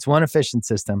 It's one efficient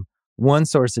system, one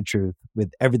source of truth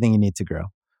with everything you need to grow.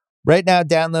 Right now,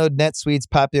 download NetSuite's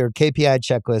popular KPI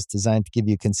checklist designed to give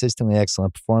you consistently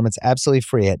excellent performance absolutely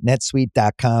free at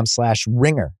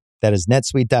netsuite.com/ringer. That is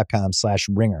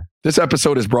netsuite.com/ringer. This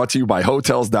episode is brought to you by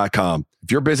Hotels.com.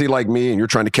 If you're busy like me and you're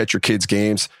trying to catch your kids'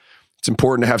 games, it's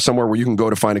important to have somewhere where you can go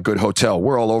to find a good hotel.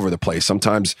 We're all over the place.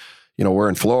 Sometimes, we're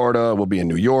in Florida, we'll be in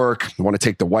New York. You want to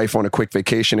take the wife on a quick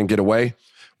vacation and get away.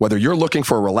 Whether you're looking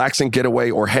for a relaxing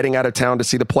getaway or heading out of town to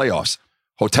see the playoffs,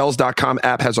 Hotels.com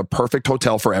app has a perfect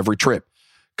hotel for every trip.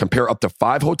 Compare up to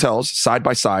 5 hotels side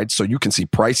by side so you can see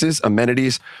prices,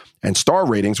 amenities, and star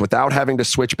ratings without having to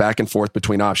switch back and forth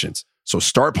between options. So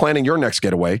start planning your next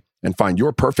getaway and find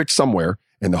your perfect somewhere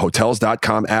in the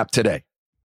Hotels.com app today.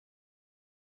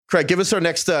 Craig, give us our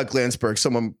next Glansberg,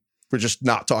 someone we're just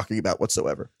not talking about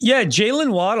whatsoever. Yeah,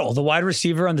 Jalen Waddle, the wide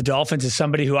receiver on the Dolphins, is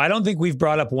somebody who I don't think we've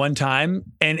brought up one time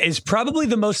and is probably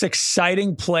the most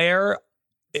exciting player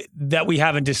that we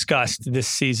haven't discussed this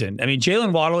season. I mean,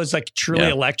 Jalen Waddle is like truly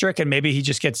electric, and maybe he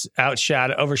just gets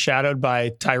overshadowed by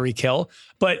Tyreek Hill.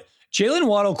 But Jalen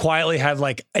Waddle quietly had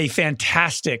like a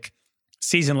fantastic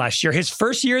season last year. His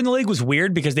first year in the league was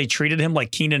weird because they treated him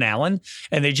like Keenan Allen,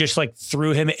 and they just like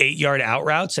threw him 8-yard out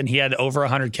routes, and he had over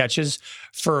 100 catches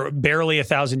for barely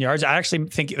 1,000 yards. I actually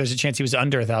think there's a chance he was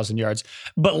under 1,000 yards.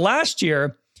 But last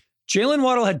year, Jalen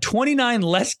Waddle had 29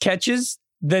 less catches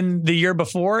than the year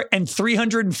before and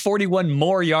 341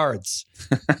 more yards.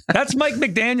 That's Mike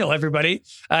McDaniel, everybody.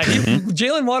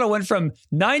 Jalen Waddle went from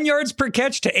 9 yards per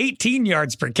catch to 18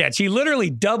 yards per catch. He literally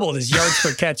doubled his yards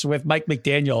per catch with Mike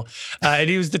McDaniel. And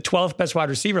he was the 12th best wide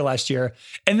receiver last year.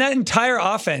 And that entire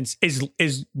offense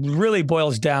is really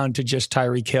boils down to just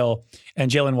Tyreek Hill and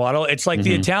Jalen Waddle. It's like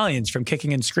the Italians from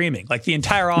Kicking and Screaming. Like the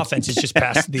entire offense is just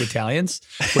past the Italians,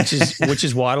 which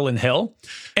is Waddle and Hill.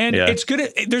 And it's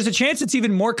good. There's a chance it's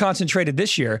even more concentrated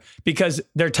this year because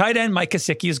their tight end Mike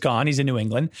Gesicki is gone. He's in New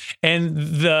England, and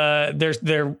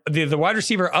the wide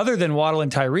receiver other than Waddle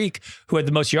and Tyreek, who had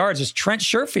the most yards, is Trent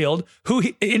Sherfield,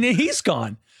 and he's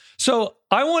gone. So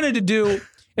I wanted to do.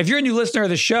 If you're a new listener of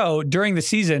the show, during the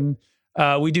season,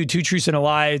 we do 2 truths and a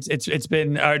lie. It's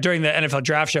been during the NFL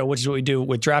draft show, which is what we do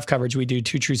with draft coverage. We do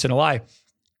 2 truths and a lie.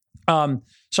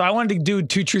 So I wanted to do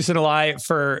 2 truths and a lie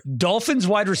for Dolphins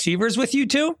wide receivers with you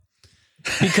two,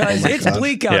 because it's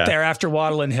bleak out there after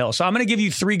Waddle and Hill. So I'm going to give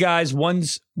you 3 guys.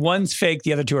 One's fake.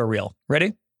 The other 2 are real.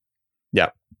 Ready? Yeah.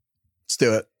 Let's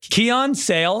do it. Keon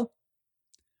Sale,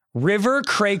 River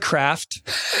Craycraft,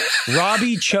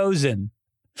 Robbie Chosen.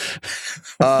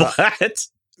 What?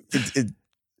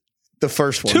 The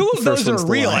first one. 2 of those are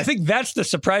real. lie. I think that's the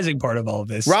surprising part of all of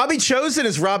this. Robbie Chosen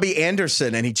is Robbie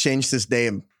Anderson, and he changed his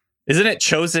name. Isn't it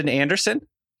Chosen Anderson?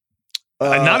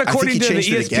 Not according to the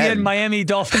changed it ESPN again. Miami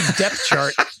Dolphins depth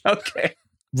chart. Okay.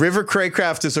 River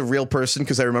Craycraft is a real person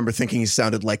because I remember thinking he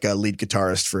sounded like a lead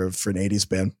guitarist for an 80s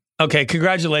band. Okay,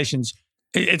 congratulations.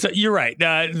 You're right.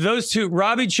 Those 2,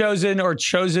 Robbie Chosen or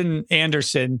Chosen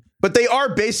Anderson. But they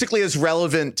are basically as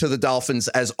relevant to the Dolphins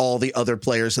as all the other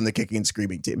players in the Kicking and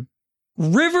Screaming team.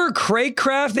 River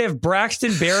Craycraft, they have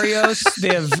Braxton Berrios,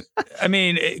 they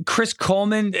have, Chris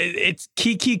Coleman, it's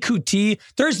Kiki Kuti.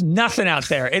 There's nothing out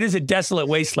there. It is a desolate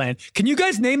wasteland. Can you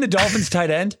guys name the Dolphins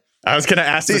tight end? I was going to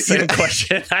ask the same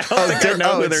question. I don't think I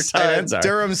know who their tight ends are.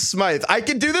 Durham Smythe. I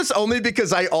can do this only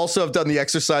because I also have done the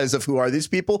exercise of who are these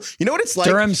people. You know what it's like?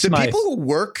 Durham Smythe. People who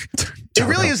work, it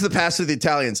really is the past of the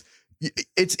Italians.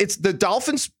 It's the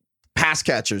Dolphins pass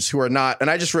catchers who are not, and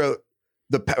I just wrote,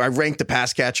 I ranked the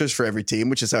pass catchers for every team,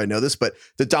 which is how I know this, but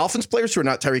the Dolphins players who are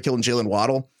not Tyreek Hill and Jalen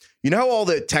Waddle, you know how all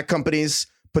the tech companies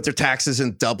put their taxes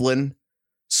in Dublin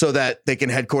so that they can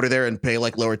headquarter there and pay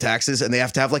like lower taxes, and they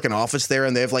have to have like an office there,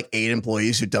 and they have like 8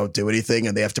 employees who don't do anything,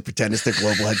 and they have to pretend it's their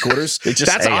global headquarters.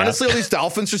 That's honestly all these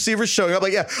Dolphins receivers showing up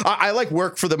like, I like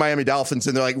work for the Miami Dolphins,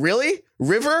 and they're like, really?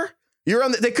 River? You're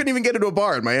on they couldn't even get into a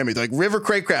bar in Miami. They're like, River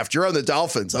Craycraft, you're on the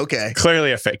Dolphins. Okay.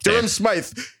 Clearly a fake name. Durham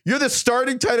Smythe, you're the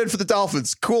starting tight end for the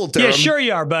Dolphins. Cool, Durham. Yeah, sure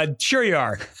you are, bud. Sure you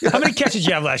are. How many catches did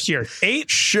you have last year? 8?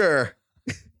 Sure.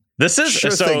 This is Sure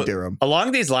thing, Durham.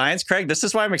 Along these lines, Craig, this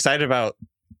is why I'm excited about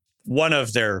one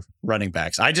of their running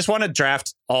backs. I just want to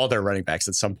draft all their running backs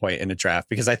at some point in a draft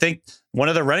because I think one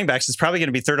of the running backs is probably going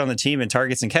to be 3rd on the team in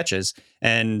targets and catches.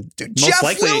 And most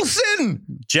likely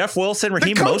Jeff Wilson,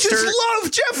 Raheem Mostert. The coaches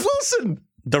love Jeff Wilson.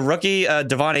 The rookie,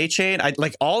 Devon Achane. I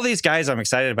like all these guys I'm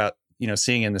excited about,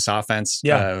 seeing in this offense.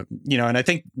 Yeah. And I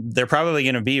think they're probably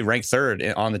going to be ranked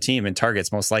 3rd on the team in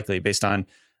targets, most likely based on,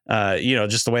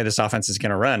 just the way this offense is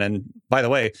going to run. And by the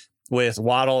way, with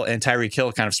Waddle and Tyreek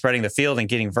Hill kind of spreading the field and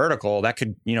getting vertical, that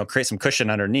could, create some cushion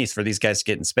underneath for these guys to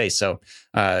get in space. So,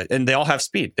 and they all have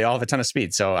speed. They all have a ton of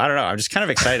speed. So I don't know. I'm just kind of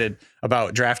excited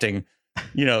about drafting,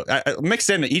 I mixed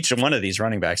in each one of these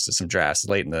running backs to some drafts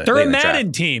late in the They're late a in the draft.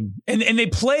 Madden team, and they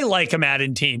play like a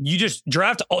Madden team. You just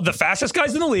draft all the fastest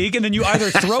guys in the league, and then you either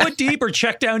throw it deep or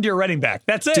check down to your running back.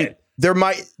 That's it. Dude,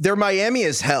 they're Miami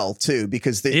as hell too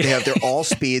because they're all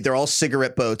speed, they're all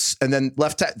cigarette boats, and then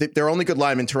their only good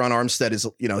lineman Teron Armstead is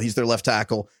he's their left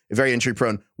tackle, very injury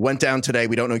prone. Went down today.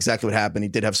 We don't know exactly what happened. He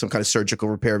did have some kind of surgical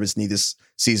repair of his knee this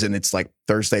season. It's like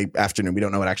Thursday afternoon. We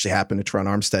don't know what actually happened to Teron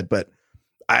Armstead, but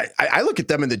I look at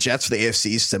them in the Jets for the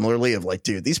AFC similarly of like,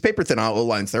 dude, these paper thin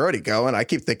O-lines, they're already going. I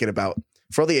keep thinking about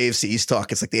for all the AFC East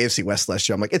talk, it's like the AFC West last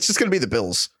year. I'm like, it's just going to be the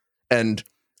Bills, and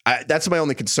that's my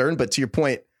only concern. But to your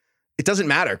point, it doesn't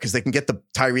matter because they can get the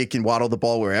Tyreek and Waddle the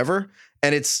ball wherever.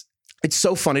 And it's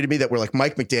so funny to me that we're like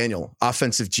Mike McDaniel,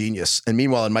 offensive genius. And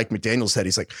meanwhile, in Mike McDaniel's head,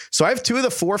 he's like, so I have 2 of the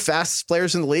 4 fastest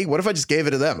players in the league. What if I just gave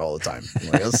it to them all the time?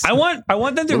 Like, I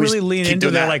want them to really lean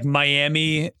into their that. like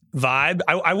Miami vibe.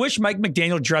 I wish Mike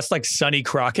McDaniel dressed like Sonny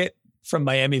Crockett from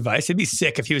Miami Vice. It'd be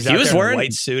sick if he was out there in a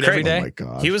white suit every day. Oh my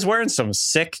God. He was wearing some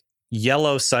sick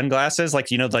yellow sunglasses, like,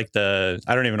 like the,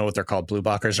 I don't even know what they're called, blue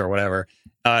blockers or whatever.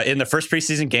 In the first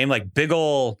preseason game, like big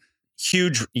ol'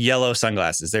 huge yellow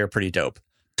sunglasses. They were pretty dope.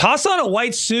 Toss on a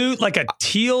white suit, like a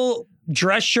teal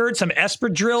dress shirt, some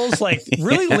espadrilles, like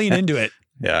really lean into it.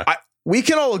 Yeah. We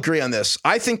can all agree on this.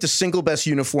 I think the single best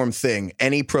uniform thing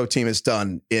any pro team has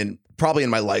done probably in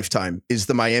my lifetime is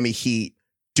the Miami Heat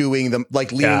doing them,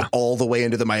 like leaning all the way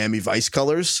into the Miami Vice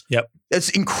colors. Yep. It's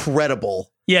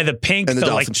incredible. Yeah, the pink, And the the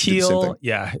like Dolphins should do the same teal. thing.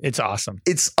 Yeah, it's awesome.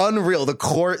 It's unreal. The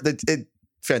court,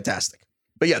 fantastic.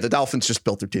 But yeah, the Dolphins just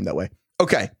built their team that way.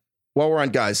 Okay. While we're on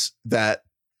guys that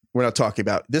we're not talking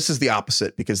about, this is the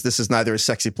opposite because this is neither a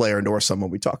sexy player nor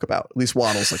someone we talk about. At least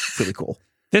Waddle's like really cool.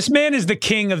 This man is the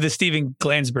king of the Steven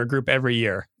Glansberg group every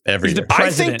year. Every He's year. the I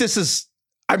president. think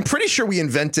I'm pretty sure we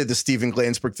invented the Steven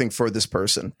Glansberg thing for this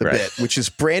person, the Right. bit, which is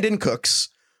Brandon Cooks,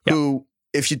 who,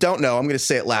 if you don't know, I'm going to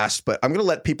say it last, but I'm going to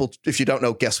let people, if you don't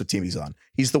know, guess what team he's on.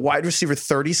 He's the wide receiver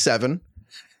 37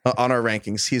 on our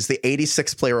rankings. He's the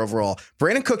 86th player overall.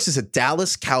 Brandon Cooks is a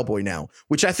Dallas Cowboy now,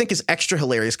 which I think is extra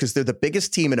hilarious because they're the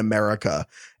biggest team in America.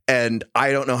 And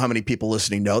I don't know how many people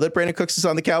listening know that Brandon Cooks is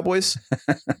on the Cowboys.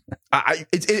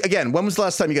 Again, when was the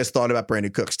last time you guys thought about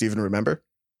Brandon Cooks? Do you even remember?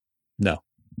 No.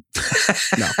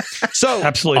 No. So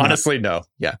Absolutely not. Honestly, no.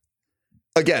 Yeah.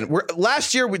 again,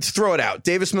 last year we'd throw it out.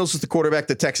 Davis Mills was the quarterback.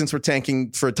 The Texans were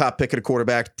tanking for a top pick at a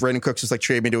quarterback. Brandon Cooks was like,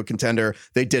 trade me to a contender.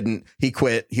 They didn't. He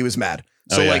quit. He was mad.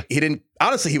 So he didn't.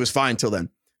 Honestly, he was fine till then.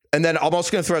 And then I'm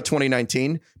also going to throw out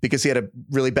 2019 because he had a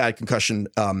really bad concussion.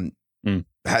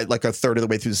 Had like a third of the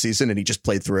way through the season, and he just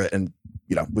played through it, and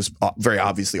was very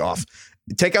obviously off.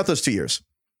 Take out those 2 years.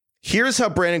 Here's how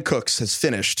Brandon Cooks has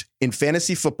finished in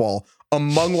fantasy football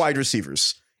among wide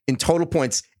receivers in total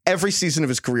points every season of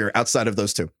his career outside of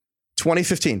those two.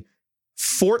 2015,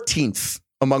 14th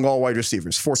among all wide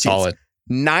receivers. 14th. Solid.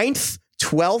 9th,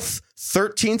 12th,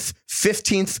 13th,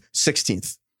 15th,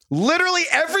 16th. Literally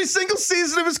every single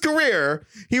season of his career,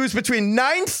 he was between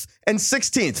 9th and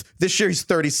 16th. This year, he's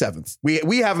 37th.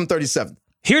 We have him 37th.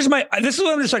 This is what I'm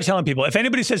going to start telling people. If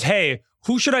anybody says, hey,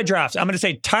 who should I draft? I'm going to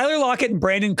say Tyler Lockett and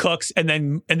Brandon Cooks and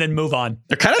then move on.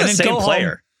 They're kind of the same player.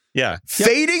 Home. Yeah.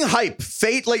 Fading hype.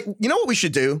 You know what we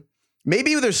should do?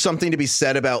 Maybe there's something to be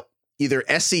said about either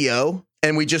SEO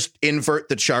and we just invert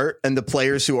the chart and the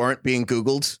players who aren't being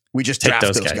Googled, we just Take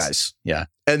draft those guys. Yeah.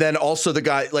 And then also the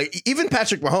guy, like even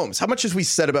Patrick Mahomes. How much has we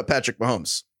said about Patrick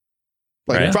Mahomes?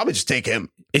 Like we'd probably just take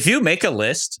him. If you make a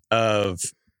list of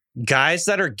guys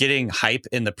that are getting hype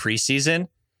in the preseason,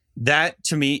 that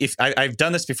to me, if I've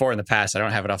done this before in the past, I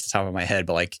don't have it off the top of my head,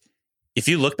 but like if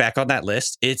you look back on that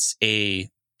list, it's a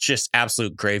just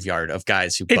absolute graveyard of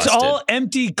guys who busted. It's all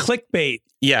empty clickbait.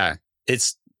 Yeah.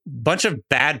 It's a bunch of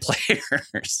bad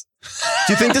players.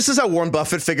 Do you think this is how Warren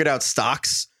Buffett figured out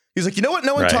stocks? He's like, you know what?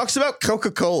 No one talks about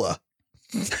Coca-Cola.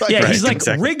 He's like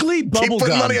exactly. Wrigley Keep bubblegum.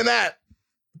 putting money on that.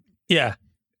 Yeah.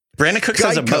 Brandon Cooks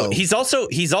has a Geico. moat.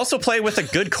 He's also playing with a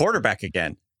good quarterback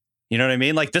again. You know what I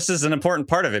mean? Like this is an important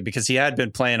part of it because he had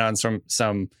been playing on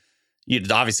some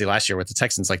obviously last year with the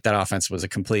Texans, like that offense was a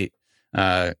complete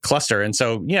cluster. And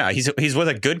so, yeah, he's with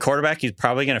a good quarterback. He's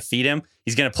probably going to feed him.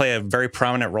 He's going to play a very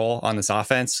prominent role on this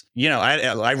offense.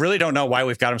 I really don't know why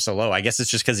we've got him so low. I guess it's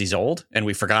just because he's old and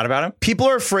we forgot about him. People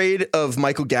are afraid of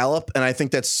Michael Gallup, and I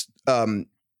think that's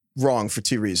wrong for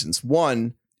two reasons.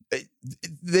 One,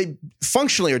 they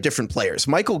functionally are different players.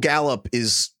 Michael Gallup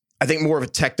is, I think, more of a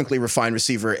technically refined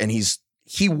receiver, and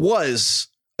he was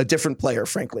a different player,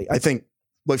 frankly. I think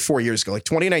like 4 years ago, like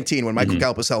 2019, when Michael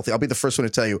Gallup was healthy, I'll be the first one to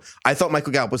tell you, I thought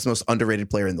Michael Gallup was the most underrated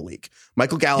player in the league.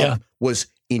 Michael Gallup was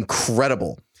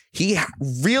incredible. He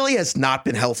really has not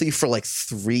been healthy for like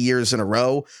 3 years in a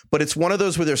row, but it's one of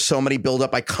those where there's so many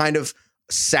buildup. I kind of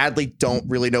sadly don't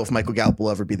really know if Michael Gallup will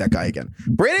ever be that guy again.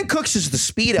 Brandon Cooks is the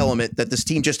speed element that this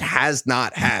team just has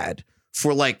not had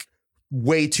for like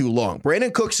way too long.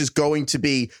 Brandon Cooks is going to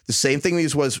be the same thing he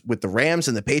was with the Rams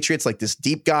and the Patriots, like this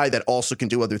deep guy that also can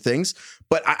do other things.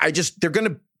 But they're going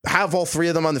to have all three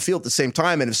of them on the field at the same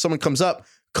time. And if someone comes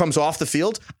off the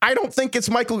field, I don't think it's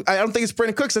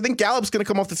Brandon Cooks. I think Gallup's going to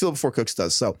come off the field before Cooks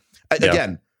does. So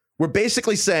again, we're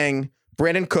basically saying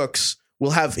Brandon Cooks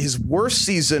will have his worst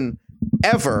season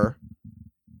ever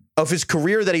of his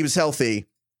career that he was healthy.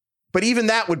 But even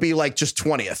that would be like just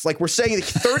 20th. Like we're saying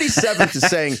 37th is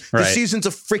saying the season's a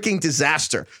freaking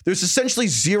disaster. There's essentially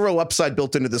zero upside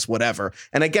built into this whatever.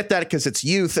 And I get that because it's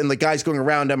youth and the guys going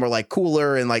around him are like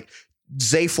cooler, and like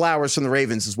Zay Flowers from the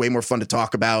Ravens is way more fun to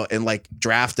talk about and like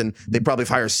draft, and they probably have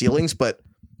higher ceilings. But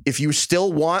if you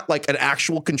still want like an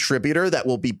actual contributor that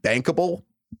will be bankable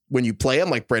when you play him,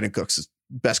 like Brandon Cooks is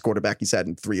best quarterback he's had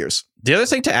in 3 years. The other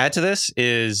thing to add to this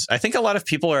is I think a lot of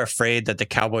people are afraid that the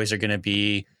Cowboys are going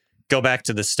to go back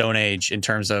to the Stone Age in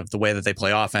terms of the way that they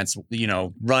play offense,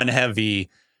 run heavy,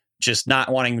 just not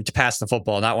wanting to pass the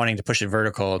football, not wanting to push it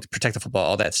vertical, to protect the football,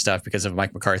 all that stuff because of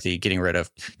Mike McCarthy getting rid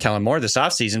of Kellen Moore this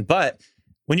offseason. But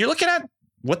when you're looking at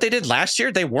what they did last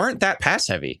year, they weren't that pass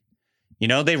heavy.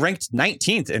 They ranked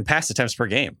 19th in pass attempts per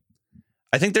game.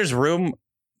 I think there's room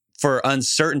for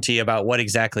uncertainty about what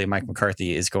exactly Mike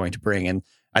McCarthy is going to bring. And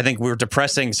I think we're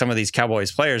depressing some of these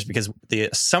Cowboys players because the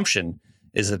assumption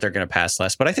is that they're going to pass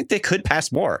less. But I think they could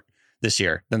pass more this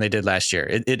year than they did last year.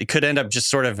 It could end up just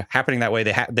sort of happening that way.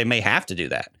 They may have to do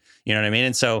that. You know what I mean?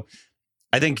 And so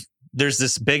I think there's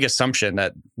this big assumption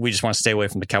that we just want to stay away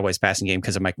from the Cowboys passing game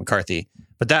because of Mike McCarthy.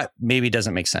 But that maybe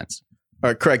doesn't make sense. All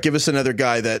right, Craig, give us another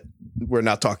guy that we're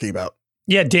not talking about.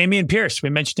 Yeah, Dameon Pierce. We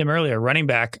mentioned him earlier, running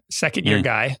back, second-year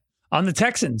guy on the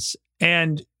Texans.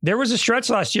 And there was a stretch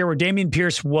last year where Dameon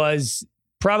Pierce was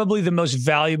probably the most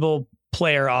valuable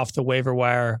player off the waiver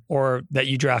wire or that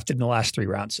you drafted in the last 3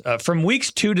 rounds. From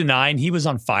weeks 2 to 9, he was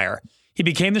on fire. He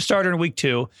became the starter in week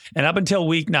 2, and up until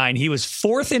week 9, he was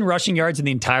 4th in rushing yards in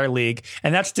the entire league.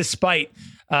 And that's despite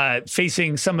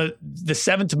facing some of the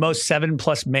 7th most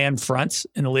 7+ man fronts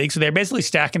in the league. So they're basically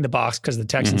stacking the box because the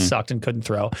Texans sucked and couldn't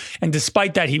throw. And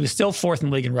despite that, he was still 4th in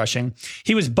the league in rushing.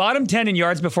 He was bottom 10 in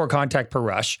yards before contact per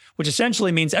rush, which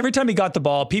essentially means every time he got the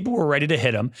ball, people were ready to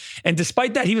hit him. And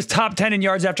despite that, he was top 10 in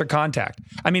yards after contact.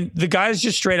 I mean, the guy's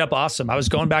just straight up awesome. I was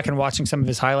going back and watching some of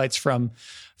his highlights from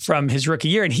his rookie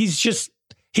year, and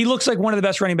he looks like one of the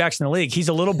best running backs in the league. He's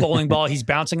a little bowling ball. He's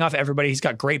bouncing off everybody. He's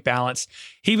got great balance.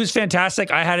 He was fantastic.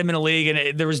 I had him in a league,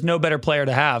 and there was no better player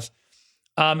to have.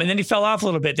 And then he fell off a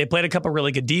little bit. They played a couple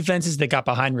really good defenses. They got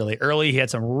behind really early. He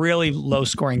had some really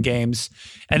low-scoring games.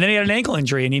 And then he had an ankle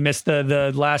injury, and he missed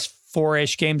the last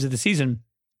 4-ish games of the season.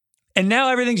 And now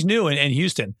everything's new in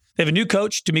Houston. They have a new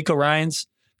coach, D'Amico Ryans.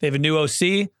 They have a new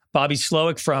OC, Bobby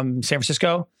Slowick from San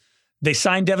Francisco. They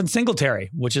signed Devin Singletary,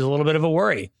 which is a little bit of a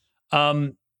worry.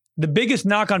 The biggest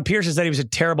knock on Pierce is that he was a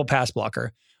terrible pass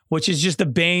blocker, which is just the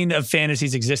bane of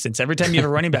fantasy's existence. Every time you have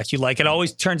a running back you like, it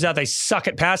always turns out they suck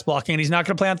at pass blocking and he's not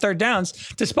going to play on third downs,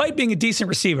 despite being a decent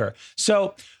receiver.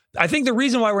 So I think the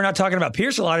reason why we're not talking about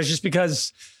Pierce a lot is just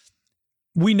because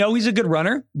we know he's a good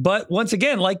runner. But once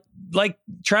again, like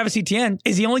Travis Etienne,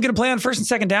 is he only going to play on first and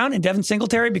second down? And Devin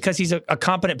Singletary, because he's a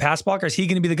competent pass blocker, is he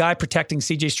going to be the guy protecting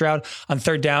CJ Stroud on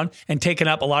third down and taking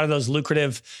up a lot of those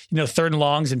lucrative, third and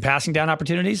longs and passing down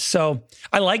opportunities? So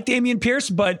I like Dameon Pierce,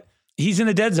 but he's in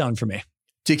the dead zone for me.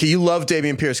 DK, you love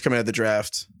Dameon Pierce coming out of the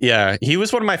draft. Yeah, he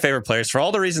was one of my favorite players for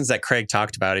all the reasons that Craig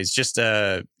talked about. He's just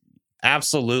a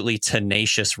absolutely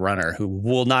tenacious runner who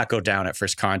will not go down at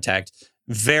first contact.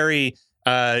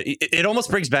 It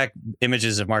almost brings back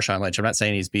images of Marshawn Lynch. I'm not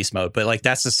saying he's beast mode, but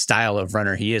that's the style of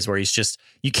runner he is, where he's just,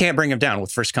 you can't bring him down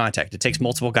with first contact. It takes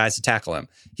multiple guys to tackle him.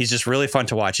 He's just really fun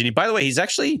to watch. And by the way,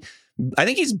 I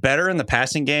think he's better in the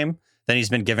passing game than he's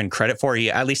been given credit for.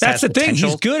 He at least that's has the thing.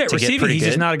 He's good at receiving. He's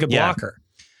just not a good Yeah. blocker.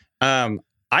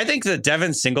 I think the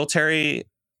Devin Singletary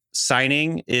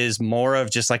signing is more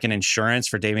of just like an insurance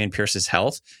for Dameon Pierce's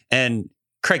health. And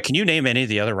Craig, can you name any of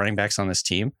the other running backs on this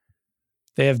team?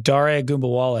 They have Dare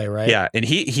Ogunbowale, right? Yeah, and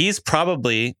he's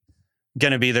probably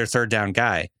going to be their third down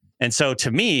guy. And so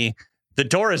to me, the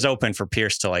door is open for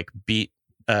Pierce to beat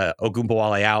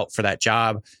Ogunbowale out for that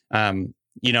job. I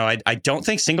don't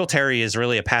think Singletary is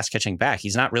really a pass catching back.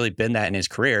 He's not really been that in his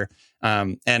career.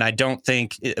 And I don't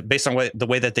think, based on the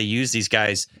way that they use these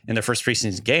guys in their first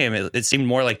preseason game, it seemed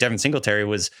more like Devin Singletary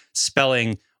was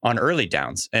spelling on early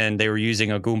downs, and they were using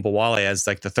Ogunbowale as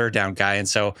the third down guy. And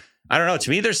so I don't know. To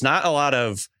me, there's not a lot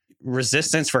of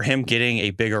resistance for him getting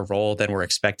a bigger role than we're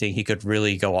expecting. He could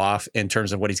really go off in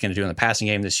terms of what he's going to do in the passing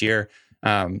game this year.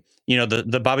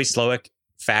 The Bobby Slowick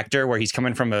factor, where he's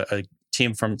coming from a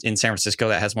team in San Francisco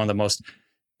that has one of the most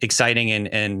exciting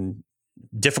and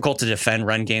difficult to defend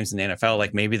run games in the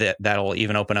NFL. Maybe that'll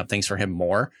even open up things for him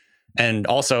more. And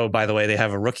also, by the way, they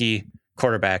have a rookie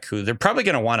quarterback who they're probably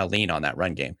going to want to lean on that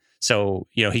run game. So,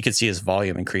 he could see his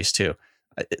volume increase too.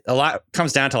 A lot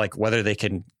comes down to whether they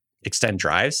can extend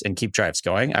drives and keep drives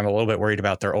going. I'm a little bit worried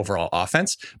about their overall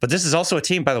offense, but this is also a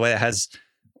team, by the way, that has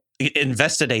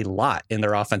invested a lot in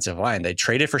their offensive line. They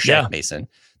traded for Shaq Mason.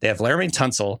 They have Laramie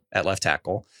Tunsil at left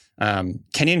tackle,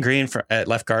 Kenyon Green at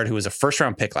left guard, who was a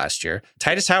first-round pick last year,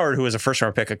 Titus Howard, who was a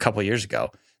first-round pick a couple years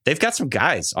ago. They've got some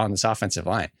guys on this offensive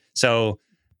line. So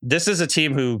this is a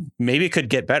team who maybe could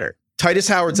get better. Titus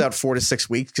Howard's out 4 to 6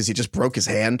 weeks because he just broke his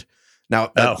hand. Now,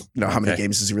 how many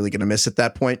games is he really going to miss at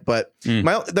that point? But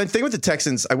the thing with the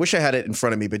Texans, I wish I had it in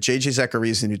front of me, but JJ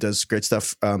Zachariason, who does great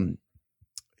stuff,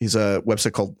 he's a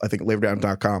website called, I think,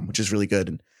 LaborDown.com, which is really good.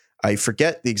 And I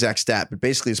forget the exact stat, but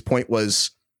basically his point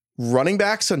was running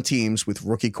backs on teams with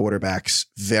rookie quarterbacks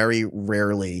very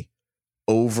rarely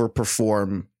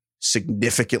overperform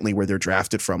significantly where they're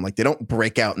drafted from. They don't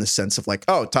break out in the sense of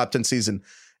top 10 season.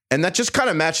 And that just kind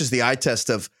of matches the eye test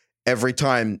of every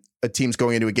time a team's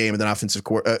going into a game with an offensive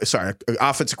coordinator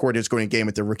is going into a game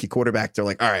with their rookie quarterback, they're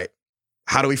like, all right,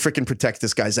 how do we freaking protect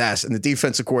this guy's ass? And the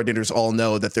defensive coordinators all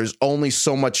know that there's only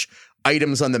so much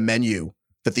items on the menu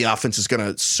that the offense is going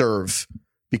to serve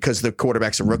because the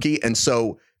quarterback's a rookie. And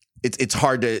so it's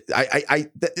hard to,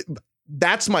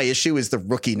 that's my issue, is the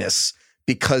rookiness,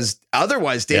 because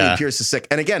otherwise Dameon Pierce is sick.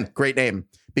 And again, great name,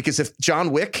 because if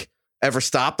John Wick ever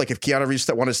stopped, like if Keanu Reeves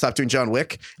wanted to stop doing John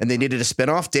Wick and they needed a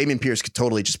spinoff, Dameon Pierce could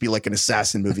totally just be like an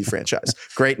assassin movie franchise.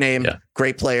 Great name,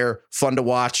 great player, fun to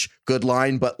watch, good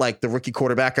line. But like the rookie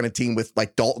quarterback on a team with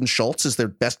like Dalton Schultz as their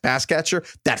best pass catcher,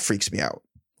 that freaks me out.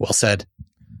 Well said.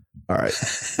 All right.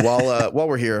 While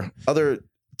we're here,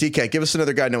 DK, give us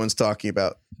another guy no one's talking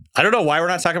about. I don't know why we're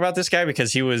not talking about this guy,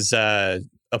 because he was a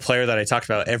player that I talked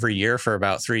about every year for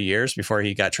about 3 years before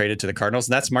he got traded to the Cardinals.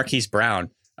 And that's Marquise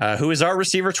Brown. Who is our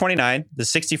receiver 29, the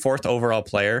 64th overall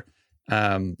player.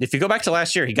 If you go back to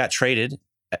last year, he got traded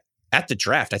at the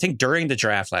draft. I think during the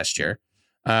draft last year,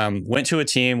 went to a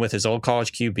team with his old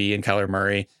college QB and Kyler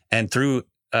Murray. And through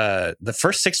the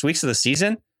first 6 weeks of the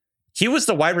season, he was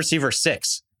the wide receiver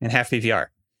 6 in half PPR.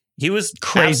 He was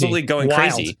absolutely going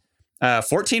crazy.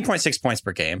 14.6 points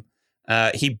per game.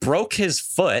 He broke his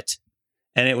foot,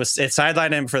 and it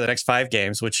sidelined him for the next 5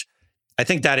 games, which I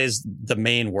think that is the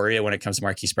main worry when it comes to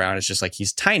Marquise Brown. It's just like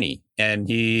he's tiny and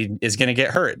he is going to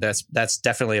get hurt. That's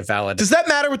definitely a valid. Does that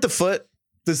matter with the foot?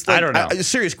 I don't know. A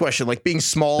serious question. Like being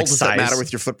small, does that matter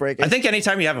with your foot breaking? I think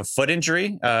anytime you have a foot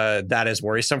injury, that is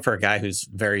worrisome for a guy who's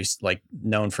very like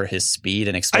known for his speed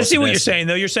and explosiveness. I see what you're saying,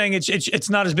 though. You're saying it's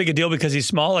not as big a deal because he's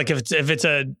small. Like if it's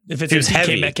a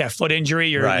DK Metcalf foot injury,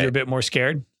 you're a bit more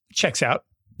scared. Checks out.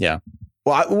 Yeah.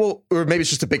 Well, or maybe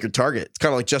it's just a bigger target. It's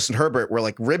kind of like Justin Herbert, where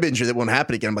like rib injury that won't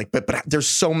happen again. I'm like, but there's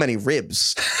so many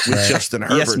ribs with Justin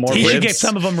Herbert. He should get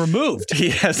some of them removed.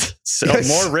 He has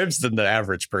more ribs than the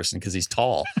average person because he's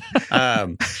tall.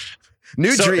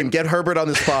 Dream, get Herbert on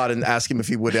this pod and ask him if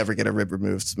he would ever get a rib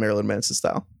removed, Marilyn Manson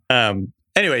style.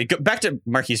 Anyway, back to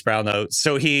Marquise Brown, though.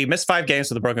 So he missed 5 games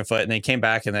with a broken foot, and then he came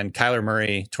back, and then Kyler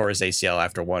Murray tore his ACL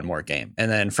after 1 more game. And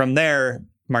then from there,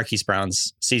 Marquise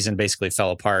Brown's season basically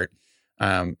fell apart.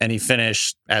 And he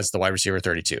finished as the wide receiver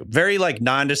 32. Very like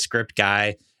nondescript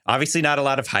guy. Obviously not a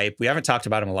lot of hype. We haven't talked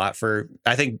about him a lot for,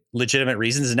 I think, legitimate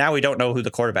reasons. And now we don't know who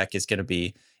the quarterback is going to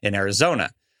be in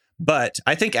Arizona. But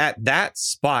I think at that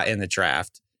spot in the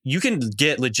draft, you can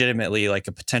get legitimately like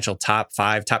a potential top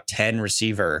 5, top 10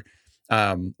 receiver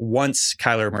once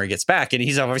Kyler Murray gets back. And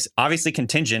he's obviously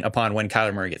contingent upon when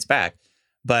Kyler Murray gets back.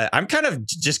 But I'm kind of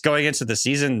just going into the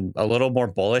season a little more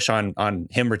bullish on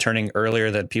him returning earlier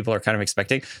than people are kind of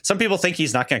expecting. Some people think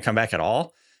he's not going to come back at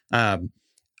all.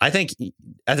 I think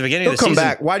at the beginning of the season, he'll come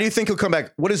back. Why do you think he'll come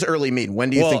back? What does early mean? When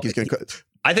do you think he's going to come?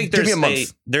 I think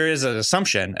there is an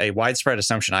assumption, a widespread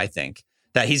assumption, I think,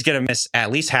 that he's going to miss at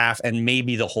least half and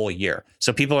maybe the whole year.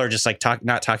 So people are just like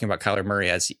not talking about Kyler Murray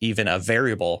as even a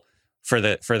variable for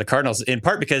the Cardinals, in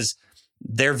part because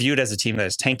they're viewed as a team that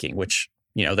is tanking, which,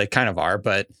 you know, they kind of are,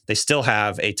 but they still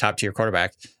have a top tier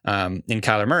quarterback in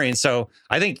Kyler Murray. And so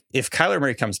I think if Kyler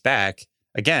Murray comes back,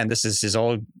 again, this is his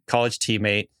old college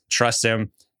teammate, trust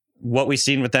him. What we've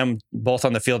seen with them both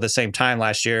on the field at the same time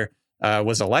last year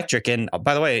was electric. And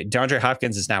by the way, DeAndre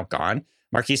Hopkins is now gone.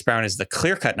 Marquise Brown is the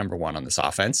clear-cut number 1 on this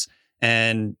offense.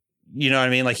 And you know what I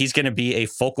mean? Like he's going to be a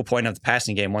focal point of the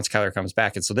passing game once Kyler comes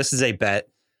back. And so this is a bet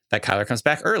that Kyler comes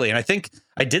back early. And I think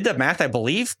I did the math. I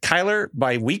believe Kyler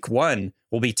by week 1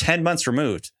 will be 10 months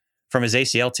removed from his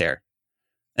ACL tear.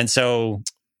 And so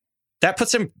that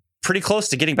puts him pretty close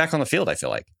to getting back on the field, I feel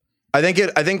like. I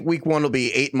think week 1 will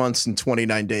be 8 months and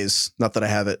 29 days. Not that I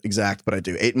have it exact, but I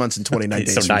do. 8 months and 29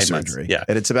 days from surgery. Yeah.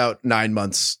 And it's about 9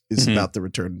 months is about the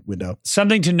return window.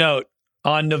 Something to note,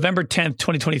 on November 10th,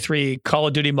 2023, Call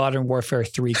of Duty Modern Warfare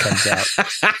 3 comes out.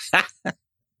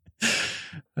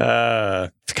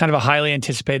 It's kind of a highly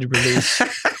anticipated release.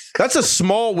 That's a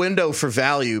small window for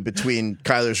value between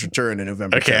Kyler's return and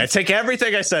November 10th. Okay, I take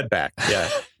everything I said back. Yeah,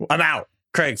 I'm out.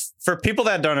 Craig, for people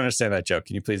that don't understand that joke,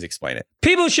 can you please explain it?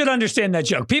 People should understand that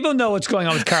joke. People know what's going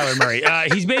on with Kyler Murray.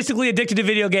 He's basically addicted to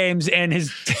video games, and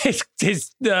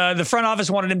the front office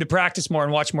wanted him to practice more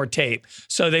and watch more tape.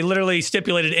 So they literally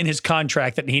stipulated in his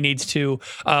contract that he needs to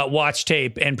watch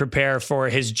tape and prepare for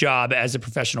his job as a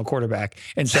professional quarterback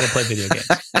instead of play video games.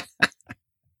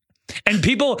 And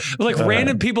people, like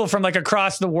random people from like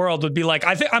across the world would be like,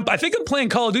 I think I'm playing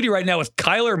Call of Duty right now with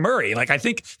Kyler Murray. Like, I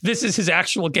think this is his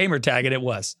actual gamer tag, and it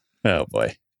was. Oh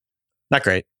boy, not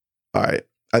great. All right,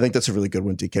 I think that's a really good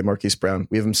one, DK. Marquise Brown.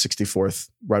 We have him 64th,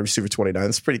 wide receiver 29.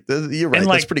 That's pretty. You're right.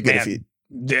 That's pretty good. Man,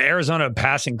 the Arizona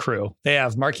passing crew. They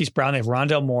have Marquise Brown. They have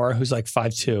Rondale Moore, who's like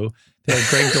 5'2". They have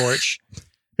Greg Dortch.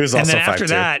 Who's and also then after 5'2".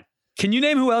 that, can you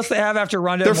name who else they have after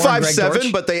Rondale They're Moore and Greg 5'7",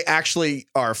 Dortch? but they actually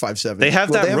are 5'7". They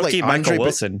have that rookie like Michael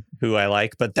Wilson, who I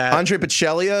like, but that Andre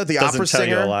Bocellia, the doesn't opera tell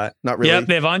you singer. a lot. Not really. Yep,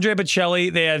 they have Andre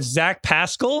Bocelli. They have Zach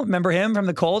Pascal. Remember him from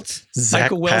the Colts? Zach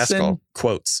Michael Wilson. Pascal,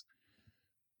 quotes.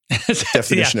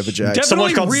 Definition of a Jag. Definitely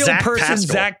Someone called real Zach person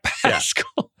Pascal. Zach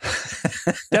Pascal.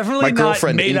 Definitely My not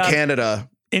girlfriend made in up Canada.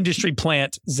 industry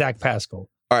plant Zach Pascal.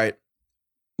 All right.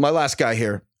 My last guy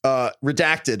here.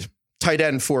 Redacted. Tight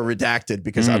end for redacted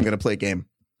because I'm going to play a game.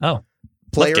 Oh.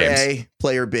 Player games? A,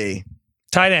 player B.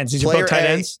 Tight ends. These are both tight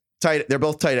ends? They're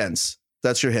both tight ends.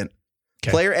 That's your hint.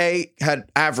 Okay. Player A had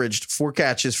averaged 4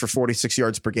 catches for 46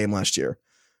 yards per game last year.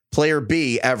 Player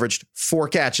B averaged 4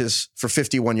 catches for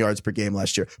 51 yards per game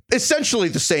last year. Essentially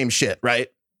the same shit, right?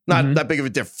 Not that big of a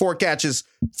difference. 4 catches,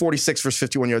 46 versus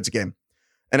 51 yards a game.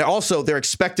 And also their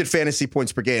expected fantasy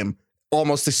points per game,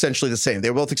 almost essentially the same. They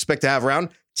both expect to have around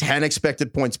 10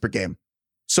 expected points per game.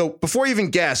 So before you even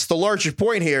guess, the larger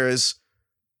point here is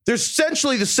they're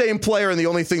essentially the same player, and the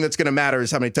only thing that's going to matter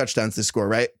is how many touchdowns they score,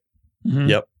 right? Mm-hmm.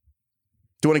 Yep.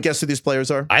 Do you want to guess who these players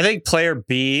are? I think player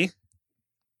B.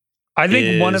 I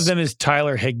think one of them is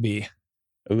Tyler Higbee.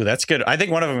 Ooh, that's good. I think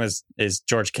one of them is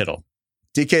George Kittle.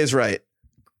 DK is right.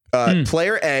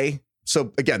 Player A.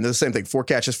 So again, they're the same thing. 4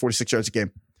 catches, 46 yards a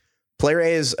game. Player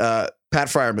A is Pat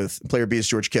Freiermuth. Player B is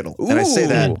George Kittle. And I say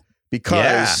that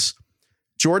because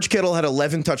George Kittle had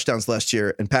 11 touchdowns last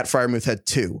year and Pat Freiermuth had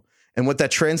 2. And what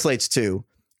that translates to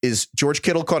is George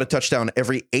Kittle caught a touchdown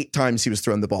every 8 times he was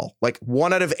throwing the ball. Like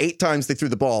 1 out of 8 times they threw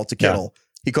the ball to Kittle,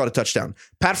 he caught a touchdown.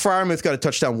 Pat Freiermuth got a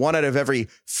touchdown 1 out of every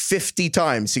 50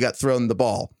 times he got thrown the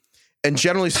ball. And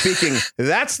generally speaking,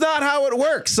 that's not how it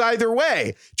works either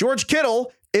way. George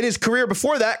Kittle, in his career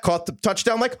before that, caught the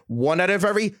touchdown like 1 out of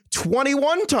every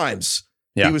 21 times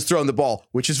he was throwing the ball,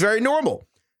 which is very normal.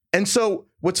 And so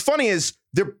what's funny is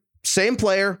they're same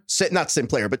player, not same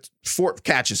player, but 4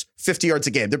 catches, 50 yards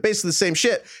a game. They're basically the same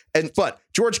shit. But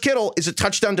George Kittle is a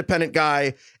touchdown dependent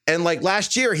guy. And like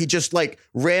last year, he just like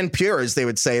ran pure, as they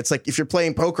would say. It's like if you're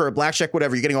playing poker or blackjack,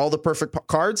 whatever, you're getting all the perfect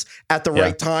cards at the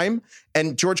right time.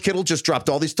 And George Kittle just dropped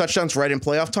all these touchdowns right in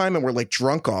playoff time, and we're like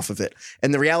drunk off of it.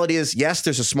 And the reality is, yes,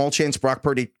 there's a small chance Brock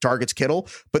Purdy targets Kittle,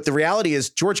 but the reality is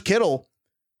George Kittle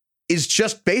is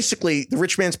just basically the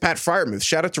rich man's Pat Freiermuth.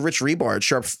 Shout out to Rich Rebar at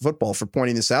Sharp Football for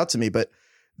pointing this out to me. But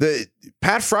the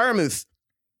Pat Freiermuth,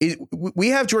 we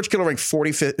have George Kittle ranked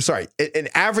 45th. Sorry, an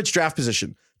average draft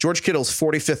position. George Kittle's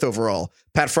 45th overall.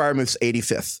 Pat Freiermuth's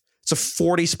 85th. It's a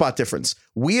 40 spot difference.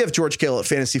 We have George Kittle at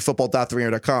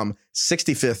fantasyfootball.3ringer.com,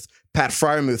 65th. Pat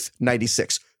Freiermuth,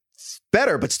 96.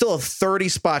 Better, but still a 30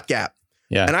 spot gap.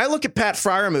 Yeah. And I look at Pat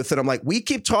Freiermuth and I'm like, we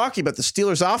keep talking about the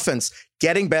Steelers offense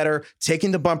getting better,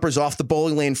 taking the bumpers off the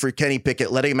bowling lane for Kenny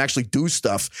Pickett, letting him actually do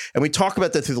stuff. And we talk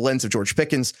about that through the lens of George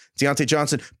Pickens, Deontay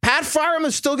Johnson. Pat Freiermuth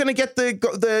is still going to get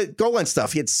the goal line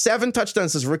stuff. He had 7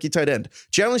 touchdowns as rookie tight end.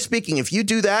 Generally speaking, if you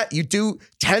do that, you do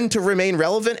tend to remain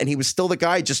relevant. And he was still the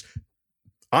guy. Just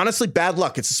honestly, bad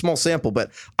luck. It's a small sample,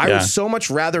 but I would so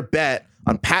much rather bet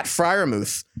on Pat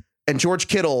Freiermuth and George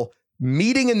Kittle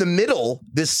meeting in the middle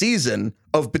this season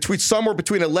of somewhere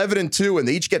between 11 and 2, and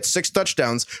they each get 6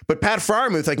 touchdowns. But Pat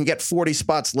Freiermuth, I can get 40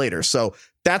 spots later. So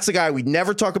that's the guy. We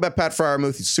never talk about Pat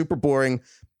Freiermuth. He's super boring,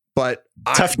 but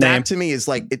tough name. That to me is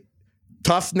like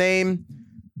tough name.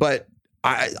 But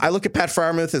I look at Pat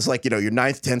Freiermuth as like, your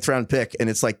 9th, 10th round pick. And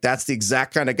it's like, that's the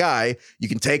exact kind of guy. You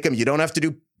can take him. You don't have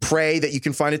to pray that you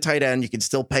can find a tight end. You can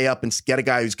still pay up and get a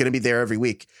guy who's going to be there every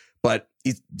week. But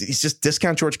he's just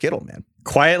discount George Kittle, man.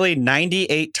 Quietly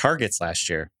 98 targets last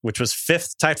year, which was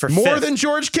 5th, tied for 5th. More than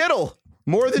George Kittle.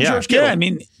 George Kittle. Yeah, I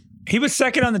mean, he was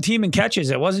second on the team in catches.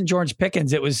 It wasn't George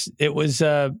Pickens. It was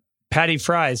Patty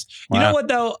Fries. Wow. You know what,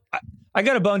 though? I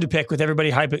got a bone to pick with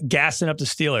everybody gassing up the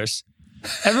Steelers.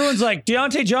 Everyone's like,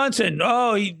 Deontay Johnson,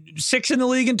 he 6th in the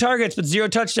league in targets, but 0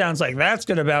 touchdowns. Like, that's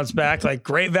going to bounce back. Like,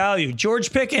 great value.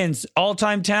 George Pickens,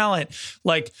 all-time talent.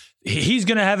 Like, he's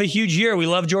going to have a huge year. We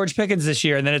love George Pickens this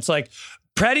year. And then it's like,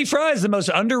 Patty Fries, the most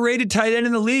underrated tight end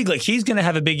in the league. Like, he's going to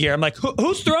have a big year. I'm like,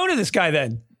 who's throwing to this guy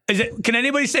then? Can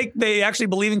anybody say they actually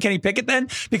believe in Kenny Pickett then?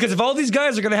 Because if all these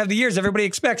guys are going to have the years everybody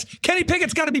expects, Kenny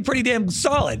Pickett's got to be pretty damn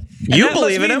solid. And you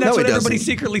believe in him? That's No, what he everybody doesn't.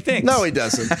 secretly thinks. No, he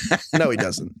doesn't. No, he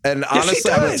doesn't. And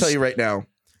honestly, I'm going to tell you right now.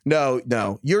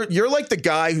 No. You're like the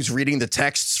guy who's reading the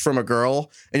texts from a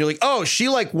girl and you're like, oh, she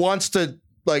like wants to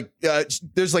like,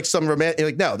 there's like some romantic. You're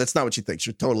like, no, that's not what she thinks.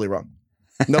 You're totally wrong.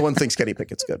 No one thinks Kenny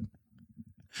Pickett's good.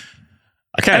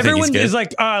 Everyone is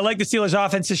like, I like the Steelers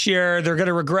offense this year. They're going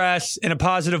to regress in a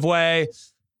positive way.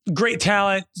 great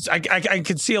talent. I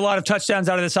could see a lot of touchdowns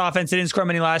out of this offense. They didn't score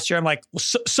many last year. I'm like, well,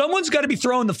 someone's got to be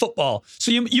throwing the football.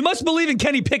 So you must believe in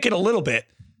Kenny Pickett a little bit.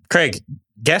 Craig,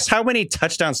 guess how many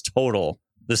touchdowns total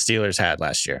the Steelers had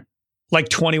last year? Like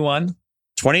 21?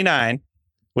 29,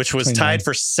 which was 29. tied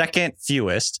for second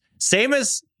fewest. Same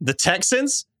as the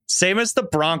Texans, same as the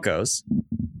Broncos.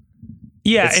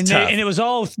 Yeah, It's and tough. it was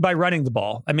all by running the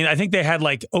ball. I mean, I think they had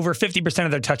like over 50% of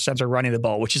their touchdowns are running the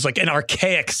ball, which is like an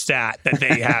archaic stat that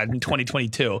they had in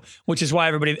 2022, which is why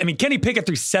everybody, I mean, Kenny Pickett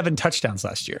threw 7 touchdowns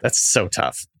last year. That's so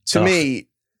tough. To me,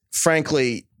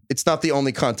 frankly, it's not the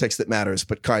only context that matters,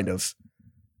 but kind of.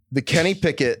 The Kenny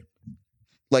Pickett,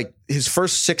 like his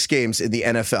first 6 games in the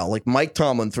NFL, like Mike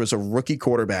Tomlin throws a rookie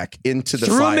quarterback into the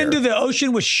Threw fire. him into the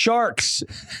ocean with sharks.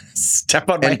 Step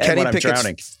on my And head Kenny when I'm Pickett's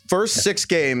drowning. first 6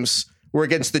 games were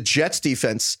against the Jets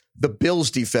defense, the Bills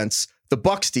defense, the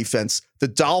Bucks defense, the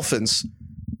Dolphins,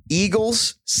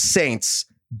 Eagles, Saints,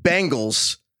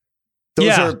 Bengals.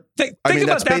 Those are, Think I mean,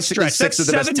 about that's that basically stretch. 6 of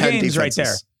the That's best 7 10 games defenses. right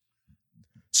there.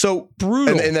 So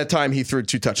Brutal. And in that time, he threw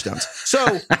 2 touchdowns.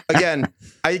 So again,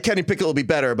 Kenny Pickett will be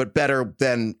better, but better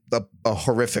than a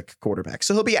horrific quarterback.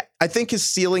 So he'll be. I think his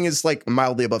ceiling is like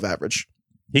mildly above average.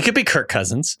 He could be Kirk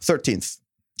Cousins. 13th.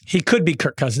 He could be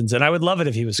Kirk Cousins, and I would love it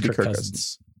if he was Kirk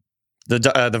Cousins.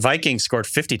 The Vikings scored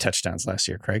 50 touchdowns last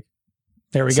year, Craig.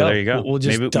 There we So go. there you go. We'll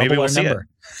just Maybe double we'll our see it. number.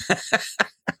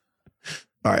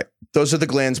 All right. Those are the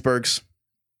Glansbergs.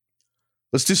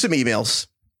 Let's do some emails.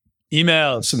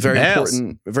 Emails. Some very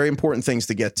Emails. very important things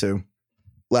to get to.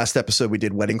 Last episode, we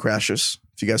did Wedding Crashers.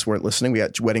 If you guys weren't listening, we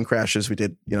had Wedding Crashers. We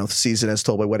did, the season as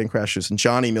told by Wedding Crashers. And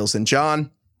John emails in.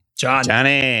 John,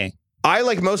 Johnny. I,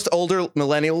 like most older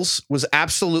millennials, was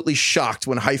absolutely shocked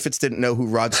when Heifetz didn't know who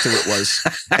Rod Stewart was.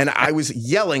 And I was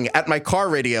yelling at my car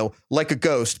radio like a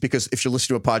ghost, because if you listen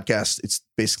to a podcast, it's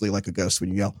basically like a ghost when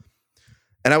you yell.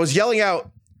 And I was yelling out,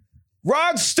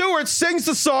 Rod Stewart sings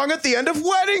the song at the end of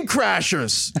Wedding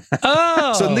Crashers.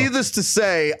 Oh. So needless to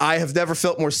say, I have never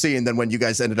felt more seen than when you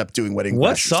guys ended up doing Wedding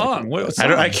What Crashers. song? What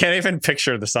song? I can't even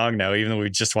picture the song now, even though we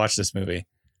just watched this movie.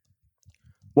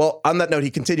 Well, on that note,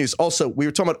 he continues. Also, we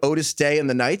were talking about Otis Day and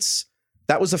the Knights.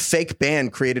 That was a fake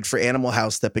band created for Animal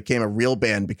House that became a real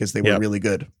band because they were really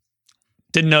good.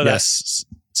 Didn't know that. Yes.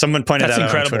 Someone pointed That's that out on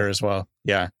incredible. Twitter as well.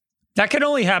 Yeah. That could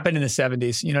only happen in the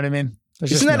 70s. You know what I mean?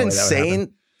 There's just Isn't that no way would happen.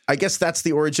 insane? I guess that's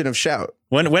the origin of Shout.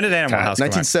 When did Animal House come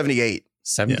out? 1978.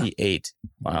 78.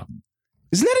 Wow.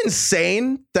 Isn't that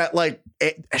insane that like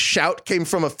a Shout came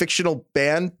from a fictional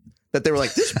band that they were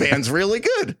like, this band's really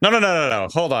good? No.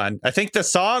 Hold on. I think the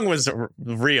song was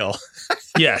real.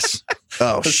 Yes.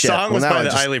 Oh, The shit. song was now by I'm the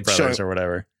just Isley Brothers showing- or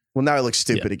whatever. Well, now I look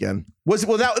stupid again. It's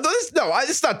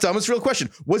not dumb. It's a real question.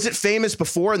 Was it famous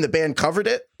before and the band covered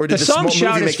it? Or did The the song movie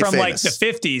Shout is make it from like famous? the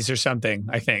 50s or something,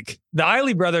 I think. The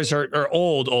Isley Brothers are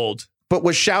old. But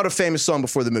was Shout a famous song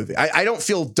before the movie? I don't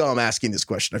feel dumb asking this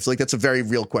question. I feel like that's a very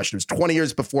real question. It was 20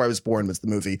 years before I was born was the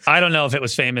movie. I don't know if it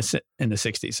was famous in the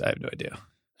 60s. I have no idea.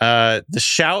 The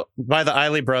Shout by the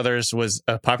Isley Brothers was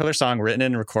a popular song written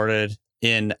and recorded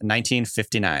in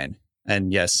 1959.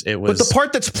 And yes, it was. But the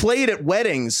part that's played at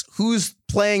weddings, who's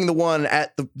playing the one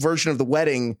at the version of the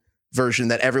wedding version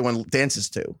that everyone dances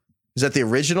to? Is that the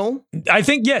original? I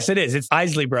think, yes, it is. It's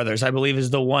Isley Brothers, I believe, is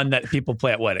the one that people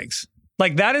play at weddings.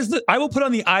 Like that is I will put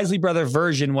on the Isley Brother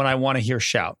version when I want to hear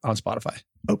Shout on Spotify.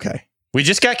 Okay. We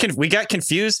just got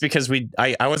confused because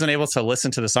I wasn't able to listen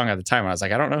to the song at the time. I was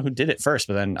like, I don't know who did it first,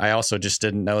 but then I also just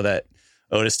didn't know that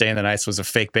Otis Day and the Knights was a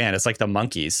fake band. It's like the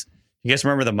Monkees. You guys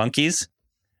remember the Monkees?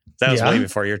 That was way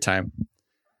before your time.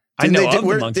 I know of the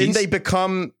Monkees. Didn't they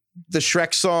become the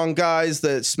Shrek song guys,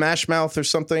 the Smash Mouth or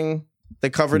something? They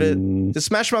covered it. Did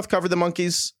Smash Mouth cover the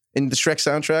Monkees in the Shrek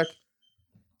soundtrack?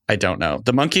 I don't know.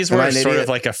 The Monkees Am I were an sort idiot? of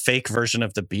like a fake version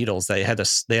of the Beatles. They had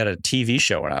a TV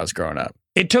show when I was growing up.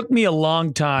 It took me a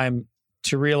long time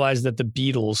to realize that the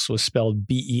Beatles was spelled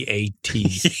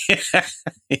B-E-A-T.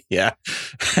 Yeah.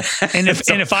 And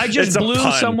if I just it's a blew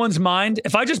pun. someone's mind,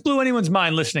 if I just blew anyone's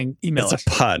mind listening, email It's us. a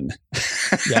pun.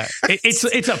 Yeah, it's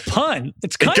a pun.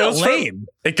 It's kind of lame.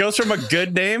 It goes from a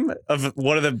good name of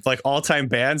one of the like all-time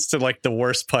bands to like the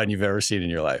worst pun you've ever seen in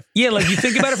your life. Yeah, like you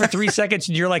think about it for 3 seconds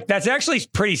and you're like, that's actually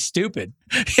pretty stupid.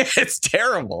 It's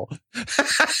terrible.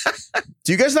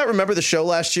 Do you guys not remember the show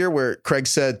last year where Craig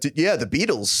said, yeah, the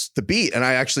Beatles, the beat? And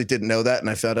I actually didn't know that, and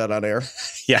I found out on air.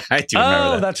 Yeah, I do remember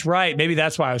Oh, that. that's right. Maybe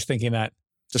that's why I was thinking that.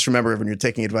 Just remember when you're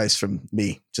taking advice from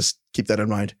me, just keep that in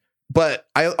mind. But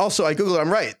I Googled it. I'm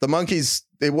right. The Monkees,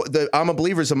 the I'm a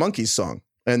Believer is a Monkees song.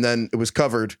 And then it was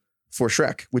covered for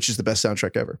Shrek, which is the best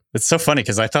soundtrack ever. It's so funny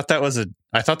because I thought that was a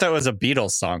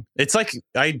Beatles song. It's like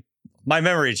my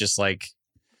memory just like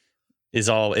it's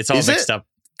all Is mixed it? up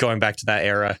going back to that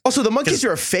era. Also, the Monkees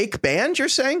are a fake band, you're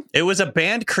saying? It was a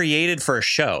band created for a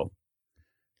show.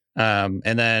 And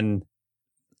then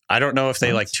I don't know if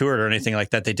they like toured or anything like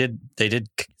that. They did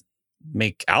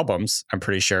make albums, I'm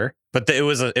pretty sure. But it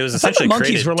was essentially the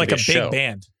created Monkees were like to a be big show.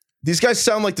 band. These guys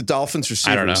sound like the Dolphins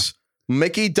receivers. I don't know.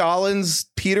 Mickey Dolenz,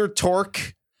 Peter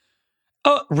Tork.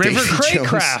 Oh, River Davy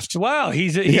Craycraft. Wow,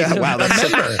 he's a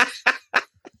that's member.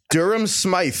 Durham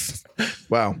Smythe.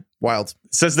 Wow, wild.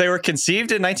 It says they were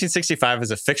conceived in 1965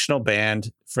 as a fictional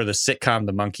band for the sitcom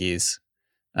The Monkees.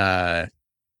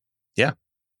 Yeah.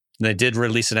 They did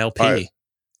release an LP. All right.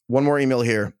 One more email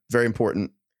here. Very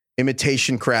important.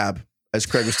 Imitation Crab. As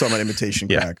Craig was talking about Imitation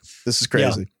Crab. This is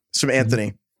crazy. It's from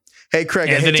Anthony. Hey, Craig,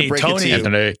 I hate to break it to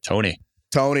you.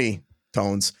 Tony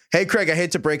Tones. Hey, Craig, I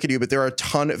hate to break it to you, but there are a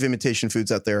ton of imitation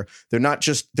foods out there.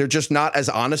 They're just not as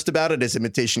honest about it as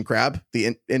Imitation Crab,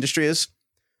 the industry is.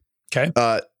 Okay.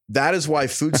 That is why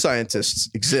food scientists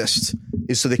exist,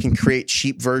 is so they can create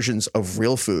cheap versions of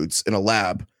real foods in a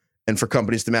lab and for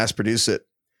companies to mass produce it.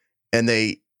 And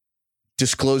they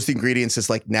disclose the ingredients as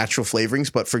like natural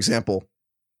flavorings. But for example,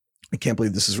 I can't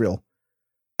believe this is real.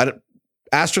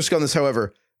 Asterisk on this,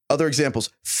 however, other examples.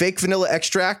 Fake vanilla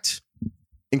extract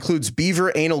includes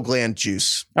beaver anal gland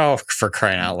juice. Oh, for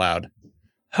crying out loud.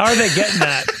 How are they getting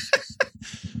that?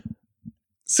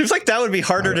 Seems like that would be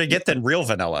harder to get than real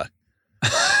vanilla.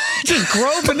 Just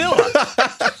grow vanilla.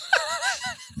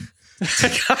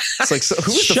 It's like, so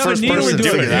who's the Shove first a needle person to into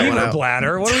a figure that one beaver out?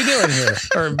 bladder. What are we doing here?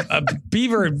 Or a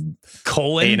beaver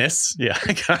colon? Anus. Yeah.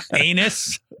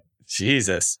 Anus.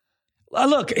 Jesus.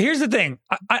 Look, here's the thing.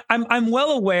 I'm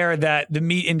well aware that the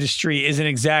meat industry isn't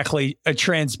exactly a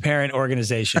transparent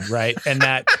organization, right? And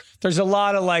that there's a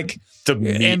lot of like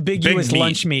ambiguous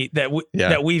lunch meat that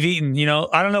we've eaten. You know,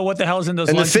 I don't know what the hell's in those.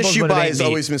 And the Lunchables, fish you but it buy ain't is meat.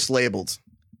 always mislabeled.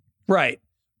 Right.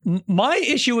 My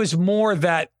issue is more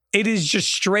that it is just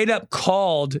straight up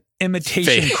called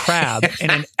imitation Fake. crab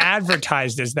and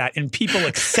advertised as that, and people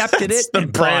accepted It's it the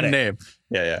and bought brand it. name.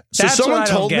 Yeah. So That's someone what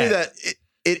I don't told me get. that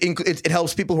it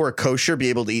helps people who are kosher be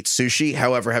able to eat sushi.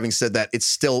 However, having said that, it's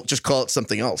still just call it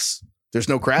something else. There's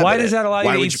no crab. Why in does it. that allow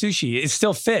Why you to would eat sushi? It's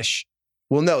still fish.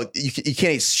 Well, no, you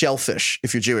can't eat shellfish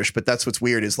if you're Jewish. But that's what's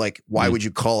weird is like, why would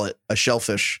you call it a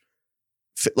shellfish?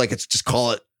 Like it's just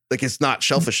call it like it's not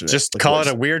shellfish in it. Just Like, call what's-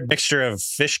 it a weird mixture of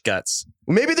fish guts.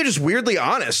 Maybe they're just weirdly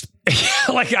honest. They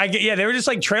were just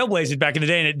like trailblazers back in the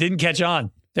day, and it didn't catch on.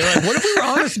 They were like, "What if we were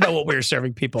honest about what we were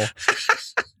serving people?"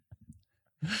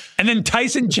 And then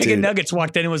Tyson Chicken Nuggets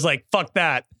walked in and was like, "Fuck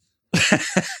that."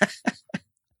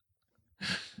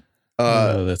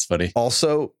 Oh, that's funny.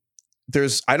 Also,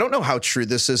 I don't know how true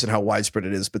this is and how widespread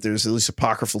it is, but there's at least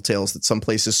apocryphal tales that some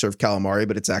places serve calamari,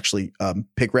 but it's actually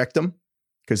pig rectum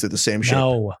because they're the same shape.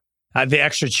 No, the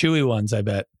extra chewy ones, I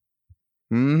bet.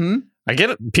 Mm-hmm. I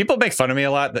get it. People make fun of me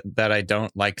a lot that I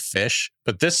don't like fish,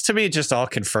 but this to me just all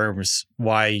confirms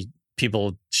why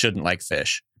people shouldn't like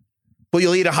fish. Well,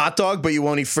 you'll eat a hot dog, but you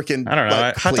won't eat freaking. I don't know.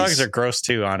 Like, Hot please. dogs are gross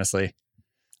too, honestly.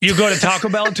 You go to Taco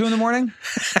Bell at 2 a.m?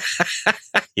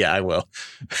 Yeah, I will.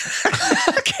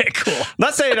 Okay, cool. I'm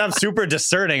not saying I'm super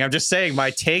discerning. I'm just saying my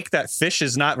take that fish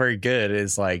is not very good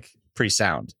is like pretty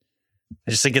sound.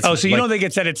 I just think it's. Oh, so you like, don't think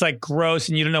it's that it's like gross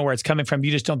and you don't know where it's coming from.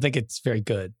 You just don't think it's very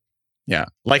good. Yeah.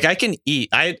 Like I can eat.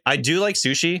 I do like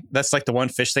sushi. That's like the one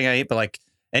fish thing I eat. But like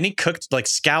any cooked like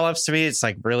scallops to me, it's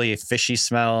like really a fishy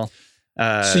smell.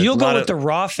 So you'll go with the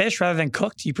raw fish rather than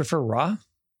cooked? You prefer raw?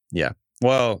 Yeah.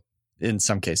 Well, in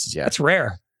some cases, yeah. That's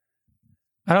rare.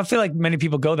 I don't feel like many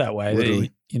people go that way.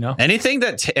 Literally. You know? Anything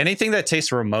that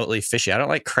tastes remotely fishy. I don't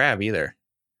like crab either.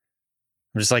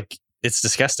 I'm just like, it's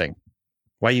disgusting.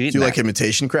 Why are you eating Do you that? like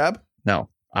imitation crab? No,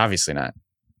 obviously not.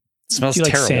 It smells Do you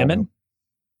like terrible. salmon?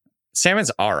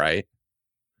 Salmon's all right.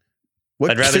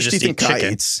 What I'd rather fish do you just think eat Kai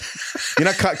chicken. eats? You're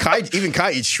not Kai. Even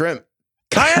Kai eats shrimp.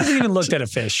 Kai hasn't even looked at a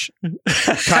fish.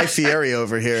 Kai Fieri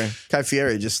over here. Kai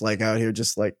Fieri just like out here,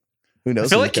 just like who I knows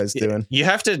feel what like that guy's doing. you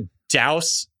have to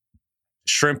douse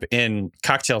shrimp in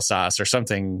cocktail sauce or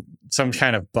something, some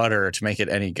kind of butter to make it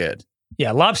any good.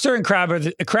 Yeah, lobster and crab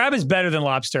crab is better than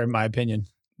lobster in my opinion.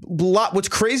 What's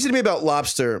crazy to me about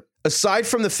lobster, aside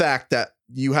from the fact that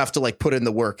you have to like put in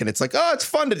the work and it's like, oh, it's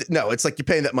fun to no, it's like you're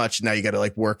paying that much. Now you got to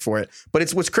like work for it. But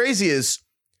it's what's crazy is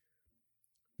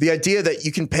the idea that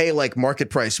you can pay like market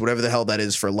price, whatever the hell that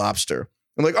is for lobster.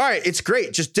 I'm like, all right, it's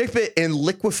great. Just dip it in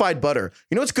liquefied butter.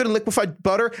 You know what's good in liquefied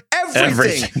butter?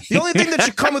 Everything. The only thing that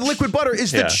should come with liquid butter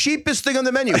is the cheapest thing on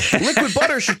the menu. Liquid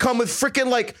butter should come with freaking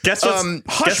like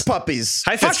hush puppies.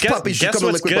 Hush puppies should guess come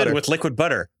with what's liquid good butter. with liquid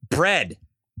butter? Bread.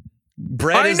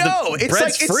 Bread I is know.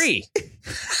 bread's free.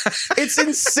 It's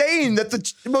insane that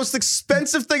the most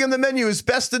expensive thing on the menu is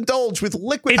best indulge with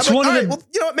liquid. It's I'm one of the- well,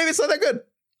 you know what? Maybe it's not that good.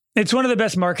 It's one of the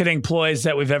best marketing ploys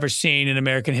that we've ever seen in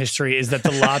American history is that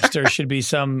the lobster should be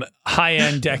some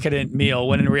high-end decadent meal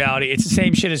when in reality it's the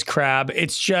same shit as crab.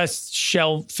 It's just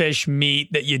shellfish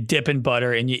meat that you dip in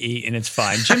butter and you eat and it's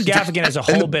fine. Jim Gaffigan has a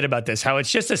whole bit about this, how it's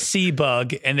just a sea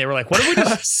bug. And they were like, what if we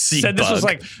just said this was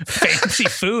like fancy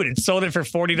food and sold it for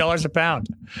 $40 a pound?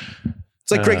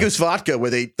 It's like Grey Goose vodka where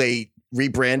they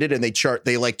rebranded and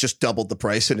they like just doubled the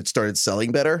price and it started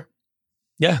selling better.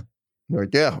 Yeah.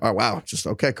 Like, yeah. Oh, wow. Just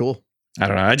okay, cool. I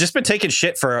don't know. I've just been taking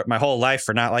shit for my whole life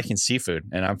for not liking seafood,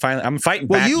 and I'm fighting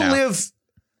Well, back you now. live.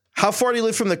 How far do you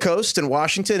live from the coast in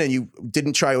Washington, and you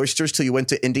didn't try oysters till you went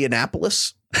to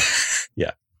Indianapolis?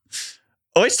 Yeah,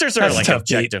 oysters are That's like tough,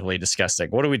 objectively disgusting.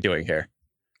 What are we doing here?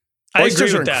 I Oysters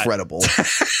agree are with that. incredible.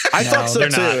 I No, thought so they're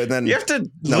too, not. and then You have to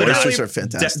no, literally oysters are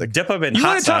fantastic. dip them in You hot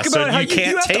want to talk sauce about so how you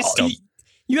can't have taste to, them.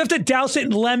 You have to douse it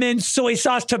in lemon, soy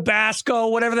sauce, Tabasco,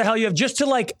 whatever the hell you have, just to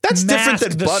like That's different mask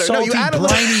than the butter. No, salty, you add a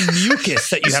little- briny mucus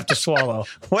that you have to swallow.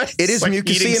 What? It is Like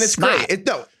mucusy eating and it's snot. great.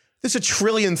 There's a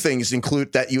trillion things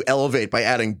include that you elevate by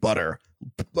adding butter.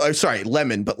 Sorry,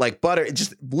 lemon, but like butter,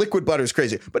 just liquid butter is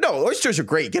crazy. But no, oysters are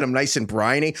great. Get them nice and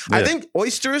briny. Yeah. I think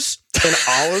oysters and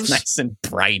olives, Nice and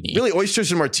briny. really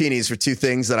oysters and martinis were two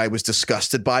things that I was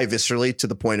disgusted by viscerally to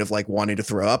the point of like wanting to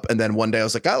throw up. And then one day I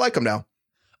was like, I like them now.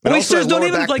 But also I Oysters have don't lower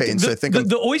even back like pain, so I think I'm-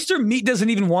 the oyster meat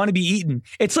doesn't even want to be eaten.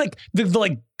 It's like the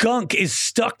like gunk is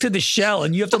stuck to the shell,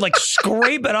 and you have to like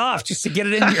scrape it off just to get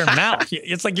it into your mouth.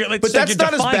 It's like you're. It's But like that's you're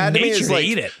not as defying bad to me nature as, to like-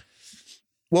 eat it.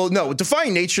 Well, no,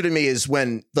 defying nature to me is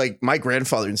when like my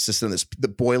grandfather insisted on this, the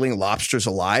boiling lobsters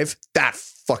alive.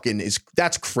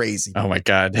 That's crazy. Oh my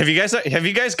god! Have you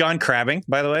guys gone crabbing?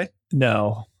 By the way,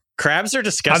 No. crabs are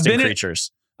disgusting been in-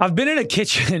 creatures. I've been in a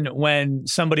kitchen when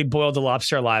somebody boiled a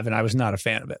lobster alive, and I was not a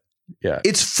fan of it. Yeah,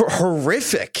 It's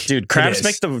horrific. dude, crabs is.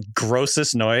 make the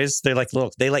grossest noise. They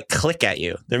like click at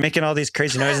you. They're making all these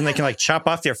crazy noises, and they can like chop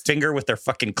off your finger with their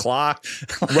fucking claw.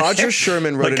 Roger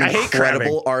Sherman wrote Like, an I hate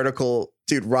incredible article.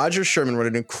 Dude, Roger Sherman wrote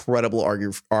an incredible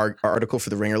article for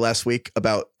The Ringer last week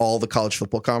about all the college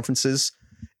football conferences.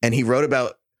 And he wrote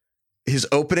about his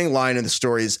opening line in the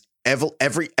story is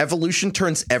every evolution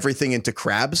turns everything into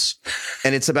crabs.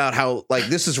 And it's about how like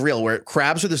this is real, where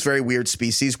crabs are this very weird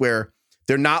species where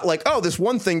they're not like, oh, this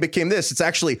one thing became this. It's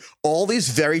actually all these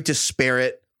very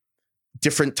disparate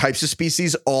different types of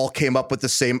species all came up with the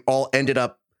same, all ended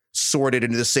up sorted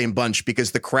into the same bunch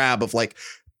because the crab of like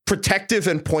protective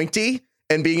and pointy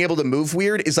and being able to move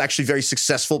weird is actually very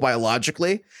successful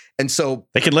biologically. And so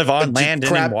They can live on And land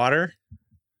and crab- in water.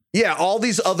 yeah, all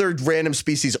these other random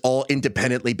species all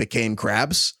independently became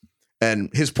crabs. And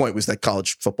his point was that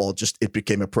college football it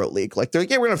became a pro league. Like they're like,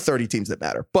 yeah, we're gonna have 30 teams that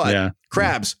matter. But Yeah.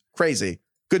 crabs, crazy.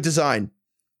 Good design.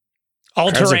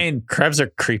 All Crabs terrain. Crabs are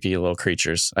creepy little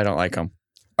creatures. I don't like them.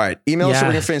 All right. Email us Yeah.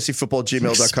 at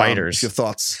ringerfantasyfootball@gmail.com. Spiders. If you have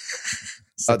thoughts.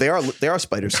 They are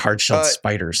spiders. Hard-shelled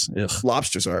spiders. Ugh.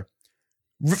 Lobsters are.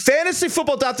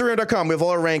 Fantasyfootball.theringer.com. We have all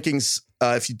our rankings.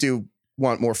 If you do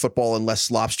want more football and less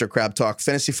lobster crab talk,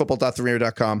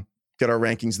 fantasyfootball.theringer.com. Get our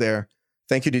rankings there.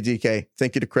 Thank you to DK.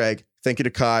 Thank you to Craig. Thank you to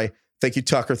Kai. Thank you,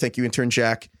 Tucker. Thank you, intern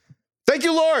Jack. Thank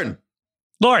you, Lauren.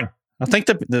 Lauren, I think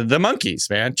the monkeys,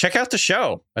 man. Check out the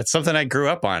show. That's something I grew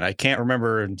up on. I can't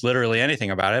remember literally anything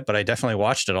about it, but I definitely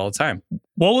watched it all the time.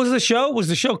 what was the show? Was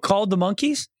the show called The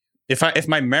Monkeys? If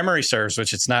my memory serves,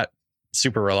 which it's not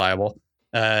super reliable,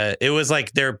 it was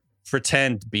like they're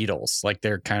pretend Beatles, like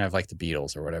they're kind of like the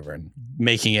Beatles or whatever, and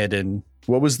making it in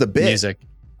What was the bit? music.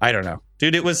 I don't know,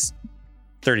 dude. It was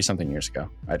 30 something years ago.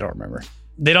 I don't remember.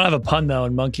 They don't have a pun though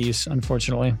in Monkeys,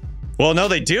 unfortunately. Well, no,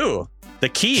 they do. The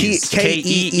keys,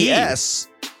 Kees.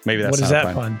 Maybe that's What is not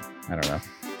that a pun. pun? I don't know.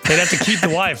 They'd have to keep the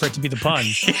Y for it to be the pun.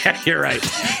 Yeah, you're right.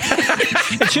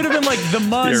 It should have been like the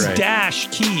Muzz You're right. dash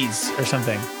keys or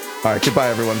something. All right. Goodbye,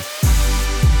 everyone.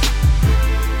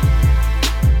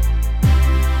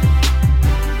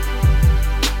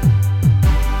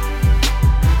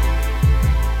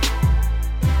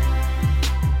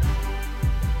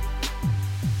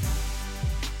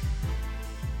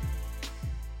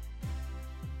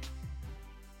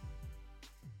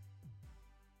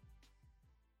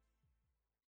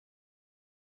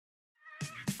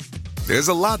 There's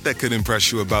a lot that could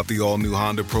impress you about the all-new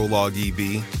Honda Prologue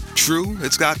EV. True,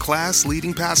 it's got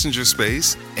class-leading passenger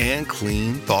space and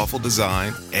clean, thoughtful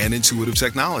design and intuitive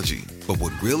technology. But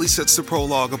what really sets the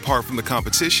Prologue apart from the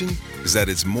competition is that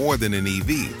it's more than an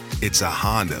EV. It's a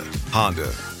Honda.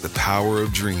 Honda, the power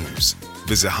of dreams.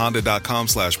 Visit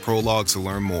honda.com/prologue to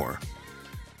learn more.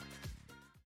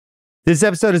 This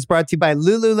episode is brought to you by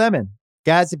Lululemon.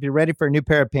 Guys, if you're ready for a new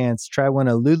pair of pants, try one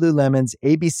of Lululemon's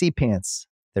ABC pants.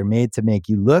 They're made to make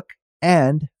you look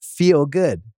and feel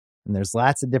good. And there's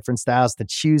lots of different styles to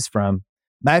choose from.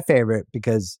 My favorite,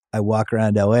 because I walk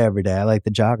around LA every day, I like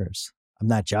the joggers. I'm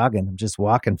not jogging, I'm just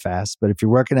walking fast. But if you're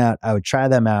working out, I would try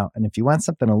them out. And if you want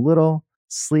something a little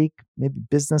sleek, maybe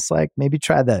business-like, maybe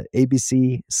try the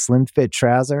ABC Slim Fit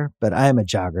trouser. But I am a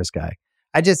joggers guy.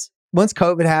 Once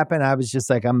COVID happened, I was just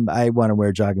like, I want to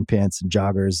wear jogging pants and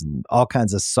joggers and all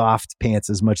kinds of soft pants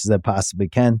as much as I possibly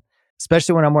can,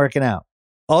 especially when I'm working out.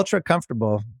 Ultra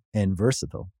comfortable and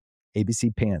versatile.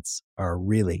 ABC pants are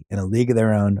really in a league of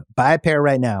their own. Buy a pair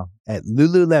right now at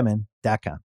Lululemon.com.